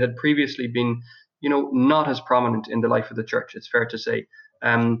 when it had previously been, not as prominent in the life of the church, it's fair to say.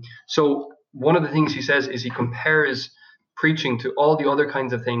 So one of the things he says is he compares preaching to all the other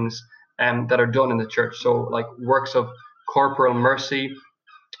kinds of things that are done in the church. So like works of corporal mercy,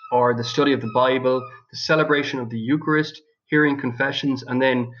 or the study of the Bible, the celebration of the Eucharist, hearing confessions, and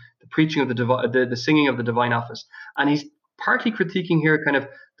then the preaching of the singing of the divine office. And he's partly critiquing here kind of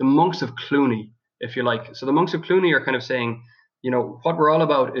the monks of Cluny, if you like. So the monks of Cluny are kind of saying, what we're all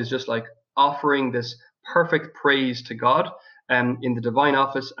about is just like offering this perfect praise to God in the divine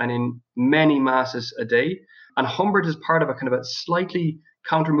office and in many masses a day. And Humbert is part of a kind of a slightly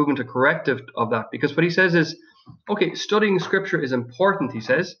counter movement, a corrective of that, because what he says is, okay, studying scripture is important, he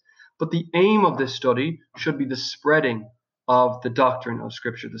says, but the aim of this study should be the spreading of the doctrine of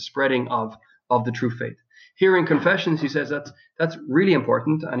scripture, the spreading of the true faith. Hearing confessions, he says that's really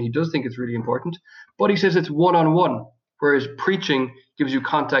important, and he does think it's really important, but he says it's one-on-one, whereas preaching gives you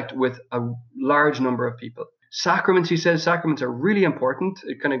contact with a large number of people. Sacraments, he says, sacraments are really important.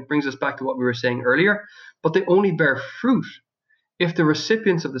 It kind of brings us back to what we were saying earlier, but they only bear fruit if the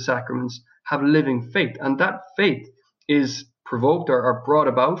recipients of the sacraments have living faith, and that faith is provoked or brought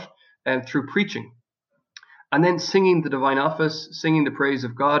about through preaching. And then singing the divine office, singing the praise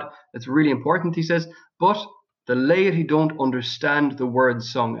of God, that's really important, he says, but the laity don't understand the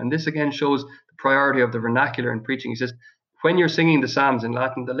words sung. And this again shows the priority of the vernacular in preaching. He says, when you're singing the Psalms in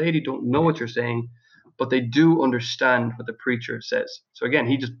Latin, the laity don't know what you're saying, but they do understand what the preacher says. So again,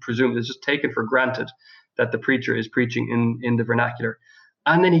 he just presumes, it's just taken for granted that the preacher is preaching in the vernacular.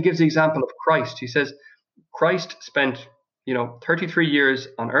 And then he gives the example of Christ. He says, Christ spent, 33 years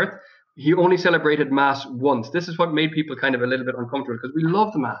on earth. He only celebrated Mass once. This is what made people kind of a little bit uncomfortable, because we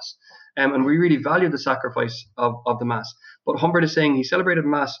love the Mass and we really value the sacrifice of the Mass. But Humbert is saying he celebrated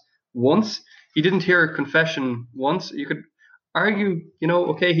Mass once. He didn't hear confession once. You could argue,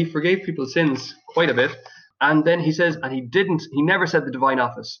 okay, he forgave people's sins quite a bit. And then he says, and he never said the divine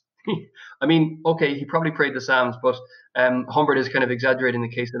office. I mean, okay, he probably prayed the Psalms, but Humbert is kind of exaggerating the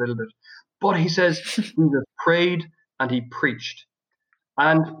case a little bit. But he says he just prayed and he preached.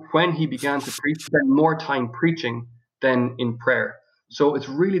 And when he began to preach, he spent more time preaching than in prayer. So it's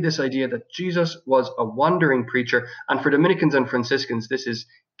really this idea that Jesus was a wandering preacher. And for Dominicans and Franciscans, this is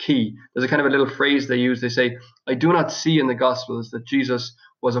key. There's a kind of a little phrase they use. They say, I do not see in the Gospels that Jesus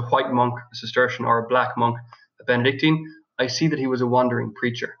was a white monk, a Cistercian, or a black monk, a Benedictine. I see that he was a wandering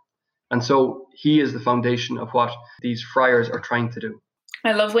preacher. And so he is the foundation of what these friars are trying to do.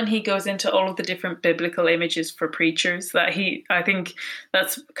 I love when he goes into all of the different biblical images for preachers. I think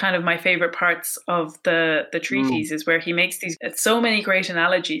that's kind of my favorite parts of the treatise, is where he makes these so many great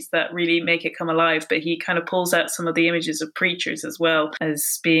analogies that really make it come alive, but he kind of pulls out some of the images of preachers as well,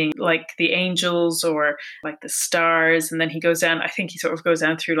 as being like the angels or like the stars. And then he goes down, I think he sort of goes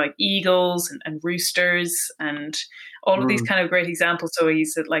down through like eagles and roosters and all of these kind of great examples. So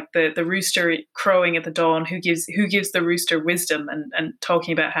he's like the rooster crowing at the dawn, who gives the rooster wisdom, and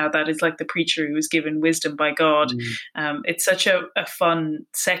talking about how that is like the preacher who was given wisdom by God. It's such a fun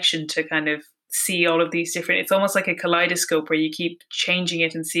section to kind of see all of these different, it's almost like a kaleidoscope where you keep changing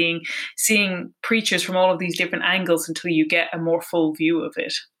it and seeing preachers from all of these different angles until you get a more full view of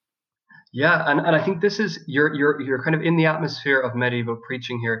it. Yeah, and I think this is, you're kind of in the atmosphere of medieval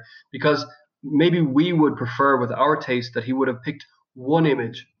preaching here, because maybe we would prefer with our taste that he would have picked one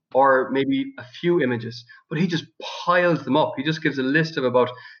image or maybe a few images, but he just piles them up. He just gives a list of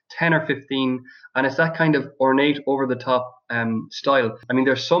about 10 or 15, and it's that kind of ornate, over the top style. I mean,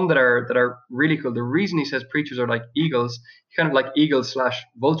 there's some that are really cool. The reason he says preachers are like eagles, kind of like eagles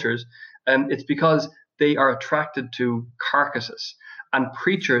 / vultures, it's because they are attracted to carcasses, and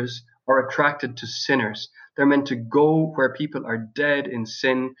preachers are attracted to sinners. They're meant to go where people are dead in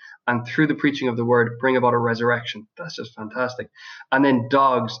sin, and through the preaching of the word, bring about a resurrection. That's just fantastic. And then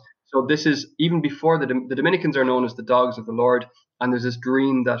dogs. So this is even before the Dominicans are known as the dogs of the Lord. And there's this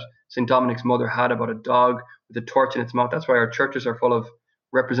dream that St. Dominic's mother had about a dog with a torch in its mouth. That's why our churches are full of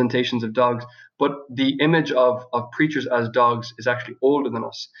representations of dogs. But the image of preachers as dogs is actually older than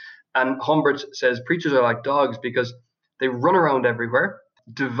us. And Humbert says preachers are like dogs because they run around everywhere,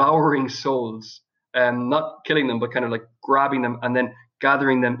 devouring souls, not killing them, but kind of like grabbing them and then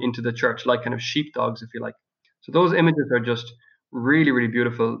gathering them into the church, like kind of sheepdogs, if you like. So those images are just really, really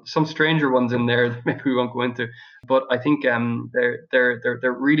beautiful. Some stranger ones in there that maybe we won't go into, but I think they're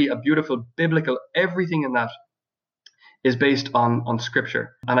really a beautiful biblical. Everything in that is based on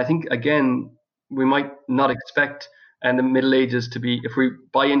scripture, and I think again we might not expect the Middle Ages to be, if we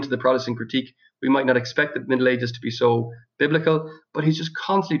buy into the Protestant critique, we might not expect the Middle Ages to be so biblical, but he's just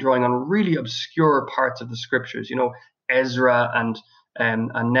constantly drawing on really obscure parts of the scriptures, Ezra and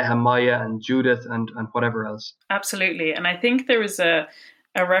Nehemiah and Judith and whatever else. Absolutely. And I think there was a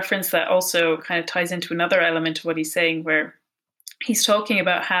reference that also kind of ties into another element of what he's saying, where he's talking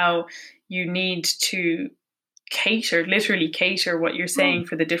about how you need to literally cater what you're saying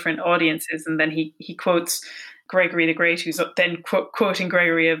for the different audiences. And then he quotes Gregory the Great, who's then quoting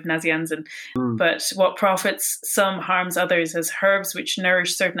Gregory of Nazianzen. But what profits some harms others, as herbs which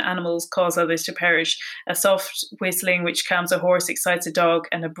nourish certain animals cause others to perish. A soft whistling which calms a horse excites a dog,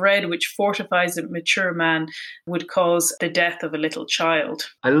 and a bread which fortifies a mature man would cause the death of a little child.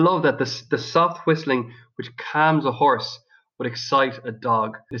 I love that the soft whistling which calms a horse would excite a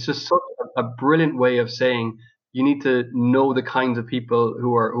dog. It's just such a brilliant way of saying you need to know the kinds of people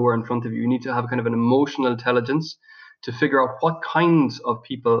who are in front of you. You need to have kind of an emotional intelligence to figure out what kinds of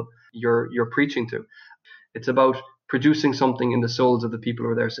people you're preaching to. It's about producing something in the souls of the people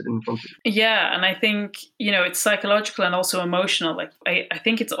who are there sitting in front of you. Yeah, and I think, it's psychological and also emotional. Like I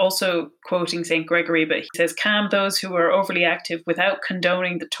think it's also quoting St. Gregory, but he says, calm those who are overly active without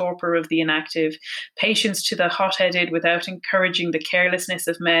condoning the torpor of the inactive, patience to the hot-headed without encouraging the carelessness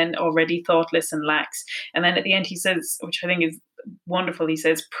of men already thoughtless and lax. And then at the end he says, which I think is wonderful, he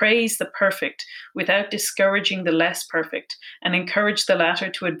says, praise the perfect without discouraging the less perfect, and encourage the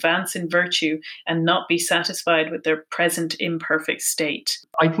latter to advance in virtue and not be satisfied with their present imperfect state.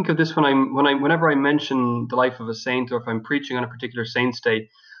 I think of this whenever I mention the life of a saint, or if I'm preaching on a particular saint's day,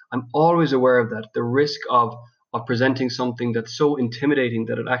 I'm always aware of that, the risk of presenting something that's so intimidating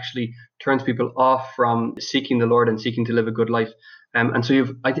that it actually turns people off from seeking the Lord and seeking to live a good life. And so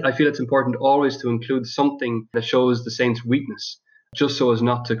I feel it's important always to include something that shows the saint's weakness, just so as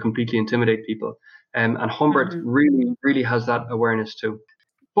not to completely intimidate people. And Humbert really, really has that awareness too.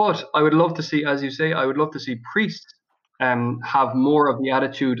 But I would love to see, as you say, priests have more of the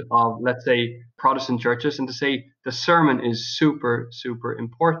attitude of, let's say, Protestant churches, and to say the sermon is super, super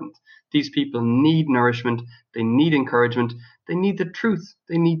important. These people need nourishment, they need encouragement, they need the truth,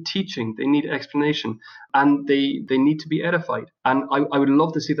 they need teaching, they need explanation, and they need to be edified. And I would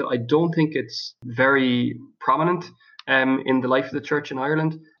love to see that. I don't think it's very prominent in the life of the church in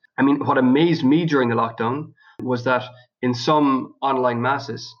Ireland. I mean, what amazed me during the lockdown was that in some online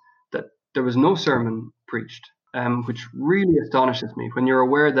masses that there was no sermon preached. Which really astonishes me when you're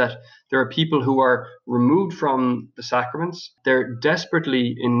aware that there are people who are removed from the sacraments. They're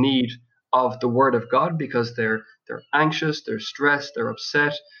desperately in need of the word of God because they're anxious, they're stressed, they're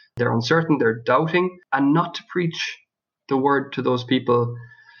upset, they're uncertain, they're doubting, and not to preach the word to those people.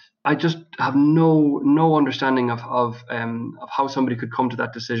 I just have no understanding of how somebody could come to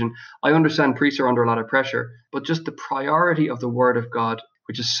that decision. I understand priests are under a lot of pressure, but just the priority of the word of God,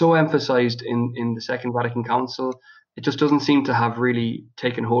 which is so emphasized in the Second Vatican Council, it just doesn't seem to have really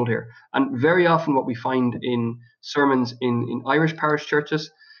taken hold here. And very often what we find in sermons in Irish parish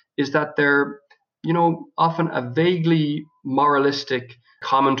churches is that they're, often a vaguely moralistic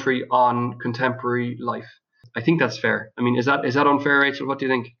commentary on contemporary life. I think that's fair. I mean, is that unfair, Rachel? What do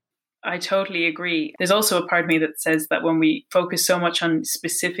you think? I totally agree. There's also a part of me that says that when we focus so much on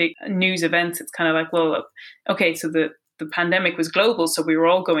specific news events, it's kind of like, well, okay, so the pandemic was global, so we were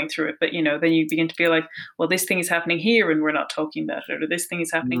all going through it. But, then you begin to feel like, well, this thing is happening here and we're not talking about it, or this thing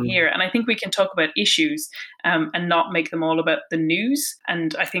is happening here. And I think we can talk about issues and not make them all about the news.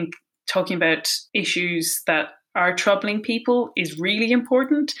 And I think talking about issues that are troubling people is really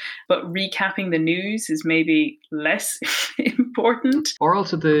important, but recapping the news is maybe less important. Or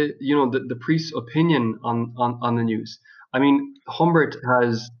also the priest's opinion on the news. I mean, Humbert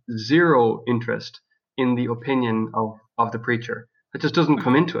has zero interest in the opinion of the preacher. It just doesn't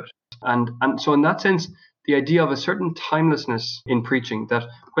come into it. And so in that sense, the idea of a certain timelessness in preaching, that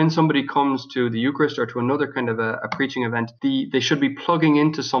when somebody comes to the Eucharist or to another kind of a preaching event, they should be plugging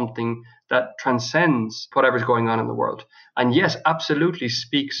into something that transcends whatever's going on in the world. And yes, absolutely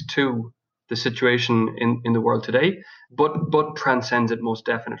speaks to the situation in the world today, but transcends it most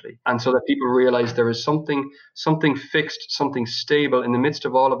definitely. And so that people realize there is something fixed, something stable in the midst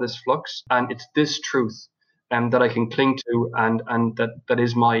of all of this flux, and it's this truth that I can cling to, and that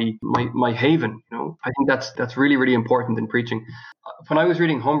is my haven. I think that's really, really important in preaching. When I was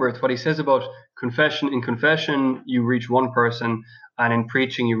reading Humbert, what he says about confession, in confession you reach one person, and in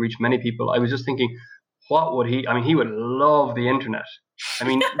preaching you reach many people. I was just thinking, what would he? I mean, he would love the internet. I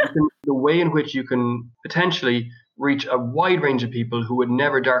mean, the way in which you can potentially reach a wide range of people who would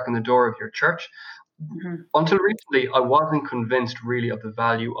never darken the door of your church. Mm-hmm. Until recently, I wasn't convinced really of the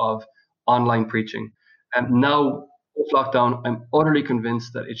value of online preaching. And now, post-lockdown, I'm utterly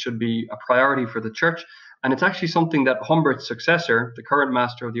convinced that it should be a priority for the church. And it's actually something that Humbert's successor, the current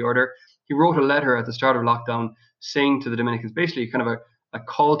master of the order, he wrote a letter at the start of lockdown saying to the Dominicans, basically kind of a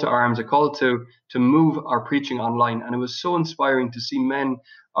call to arms, a call to move our preaching online. And it was so inspiring to see men,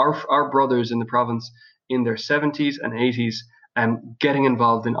 our brothers in the province, in their 70s and 80s, getting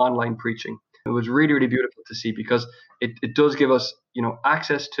involved in online preaching. It was really, really beautiful to see, because it does give us,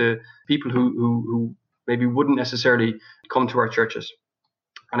 access to people who maybe wouldn't necessarily come to our churches.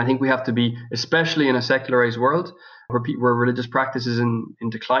 And I think we have to be, especially in a secularized world where religious practice is in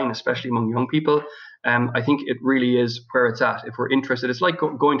decline, especially among young people. I think it really is where it's at. If we're interested, it's like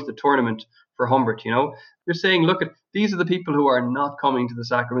going to the tournament for Humbert. You're saying, look, these are the people who are not coming to the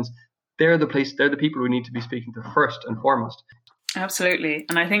sacraments. They're the people we need to be speaking to first and foremost. Absolutely.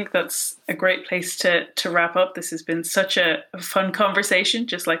 And I think that's a great place to wrap up. This has been such a fun conversation,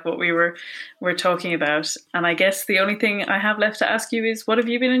 just like what we're talking about. And I guess the only thing I have left to ask you is, what have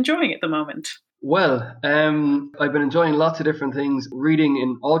you been enjoying at the moment? Well, I've been enjoying lots of different things, reading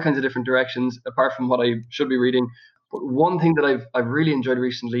in all kinds of different directions, apart from what I should be reading. But one thing that I've really enjoyed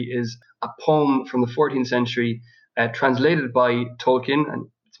recently is a poem from the 14th century, translated by Tolkien, and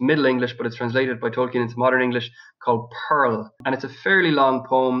it's Middle English, but it's translated by Tolkien into modern English, called Pearl. And it's a fairly long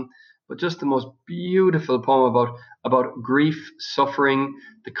poem, but just the most beautiful poem about grief, suffering,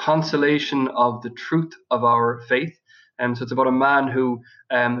 the consolation of the truth of our faith. So it's about a man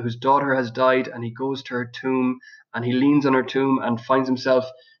whose daughter has died, and he goes to her tomb, and he leans on her tomb and finds himself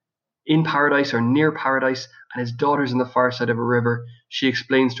in paradise or near paradise, and his daughter's on the far side of a river. She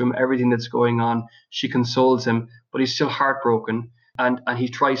explains to him everything that's going on. She consoles him, but he's still heartbroken, and he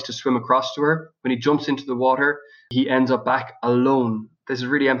tries to swim across to her. When he jumps into the water, he ends up back alone. This is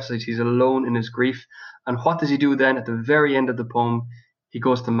really emphasized. He's alone in his grief. And what does he do then? At the very end of the poem, he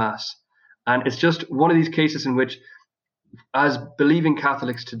goes to Mass. And it's just one of these cases in which, as believing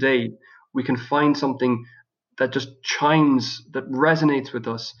Catholics today, we can find something that just chimes, that resonates with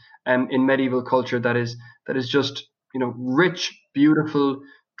us in medieval culture, that is just rich, beautiful,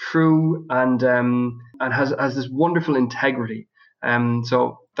 true, and has this wonderful integrity.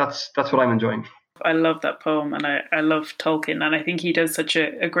 So that's what I'm enjoying. I love that poem, and I love Tolkien, and I think he does such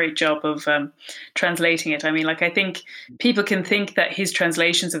a great job of translating it. I mean, I think people can think that his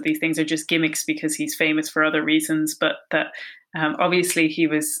translations of these things are just gimmicks because he's famous for other reasons, but that obviously he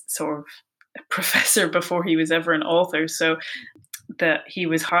was sort of a professor before he was ever an author, so that he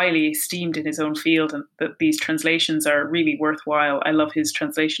was highly esteemed in his own field, and that these translations are really worthwhile. I love his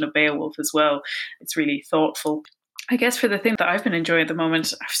translation of Beowulf as well. It's really thoughtful. I guess for the thing that I've been enjoying at the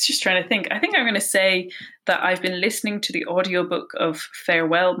moment, I was just trying to think. I think I'm going to say that I've been listening to the audiobook of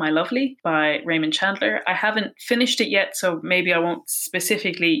Farewell, My Lovely by Raymond Chandler. I haven't finished it yet, so maybe I won't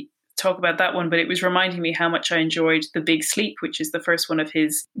specifically talk about that one, but it was reminding me how much I enjoyed The Big Sleep, which is the first one of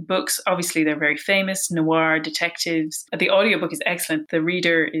his books. Obviously, they're very famous, noir detectives. The audiobook is excellent. The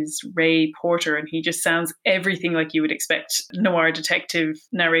reader is Ray Porter, and he just sounds everything like you would expect a noir detective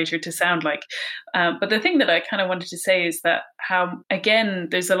narrator to sound like. But the thing that I kind of wanted to say is that how, again,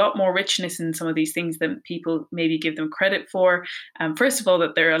 there's a lot more richness in some of these things than people maybe give them credit for. First of all,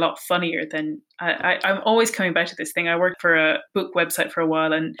 that they're a lot funnier than I'm always coming back to this thing. I worked for a book website for a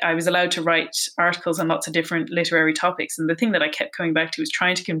while, and I was allowed to write articles on lots of different literary topics. And the thing that I kept coming back to was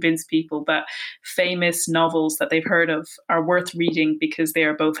trying to convince people that famous novels that they've heard of are worth reading because they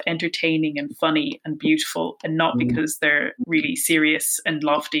are both entertaining and funny and beautiful, and not because they're really serious and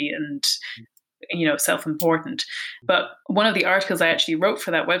lofty and self-important. But one of the articles I actually wrote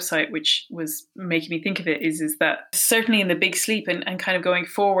for that website, which was making me think of it, is that certainly in The Big Sleep and kind of going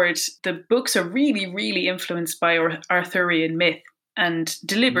forward, the books are really, really influenced by Arthurian myth. and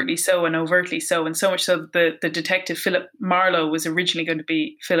deliberately so and overtly so, and so much so that the detective Philip Marlowe was originally going to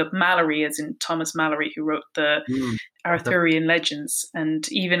be Philip Mallory, as in Thomas Mallory, who wrote the Arthurian legends. And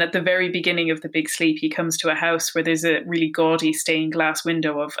even at the very beginning of The Big Sleep, he comes to a house where there's a really gaudy stained glass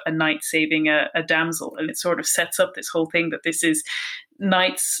window of a knight saving a damsel, and it sort of sets up this whole thing that this is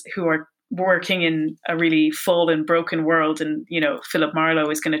knights who are working in a really fallen, broken world, and Philip Marlowe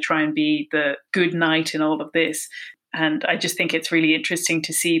is going to try and be the good knight in all of this. And I just think it's really interesting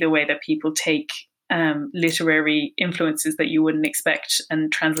to see the way that people take literary influences that you wouldn't expect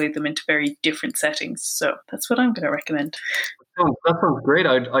and translate them into very different settings. So that's what I'm going to recommend. Oh, that sounds great.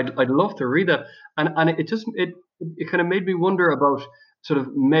 I'd love to read that. And it kind of made me wonder about sort of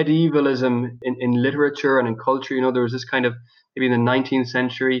medievalism in literature and in culture. There was this kind of, maybe in the 19th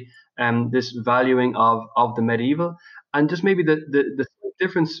century, this valuing of the medieval, and just maybe the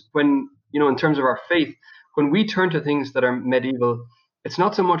difference when, in terms of our faith, when we turn to things that are medieval, it's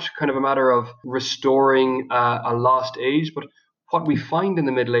not so much kind of a matter of restoring a lost age, but what we find in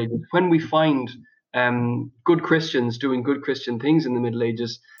the Middle Ages, when we find good Christians doing good Christian things in the Middle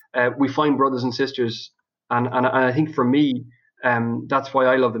Ages, we find brothers and sisters. And I think for me, that's why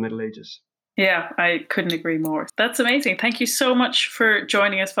I love the Middle Ages. Yeah, I couldn't agree more. That's amazing. Thank you so much for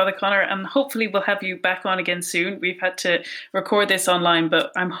joining us, Father Conor, and hopefully we'll have you back on again soon. We've had to record this online,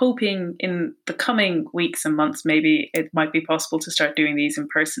 but I'm hoping in the coming weeks and months, maybe it might be possible to start doing these in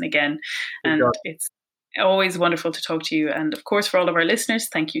person again. And it's always wonderful to talk to you. And of course, for all of our listeners,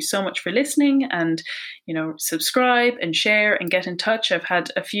 thank you so much for listening, and subscribe and share and get in touch. I've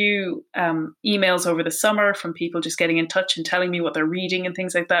had a few emails over the summer from people just getting in touch and telling me what they're reading and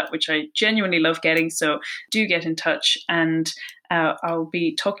things like that, which I genuinely love getting. So do get in touch, and I'll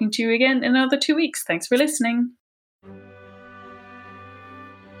be talking to you again in another 2 weeks. Thanks for listening.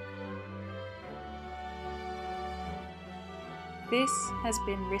 This has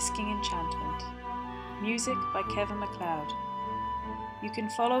been Risking Enchantment. Music by Kevin MacLeod. You can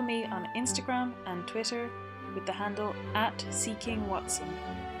follow me on Instagram and Twitter with the handle @SeekingWatson.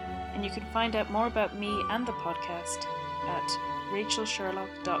 And you can find out more about me and the podcast at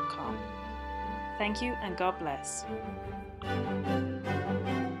rachelsherlock.com. Thank you and God bless.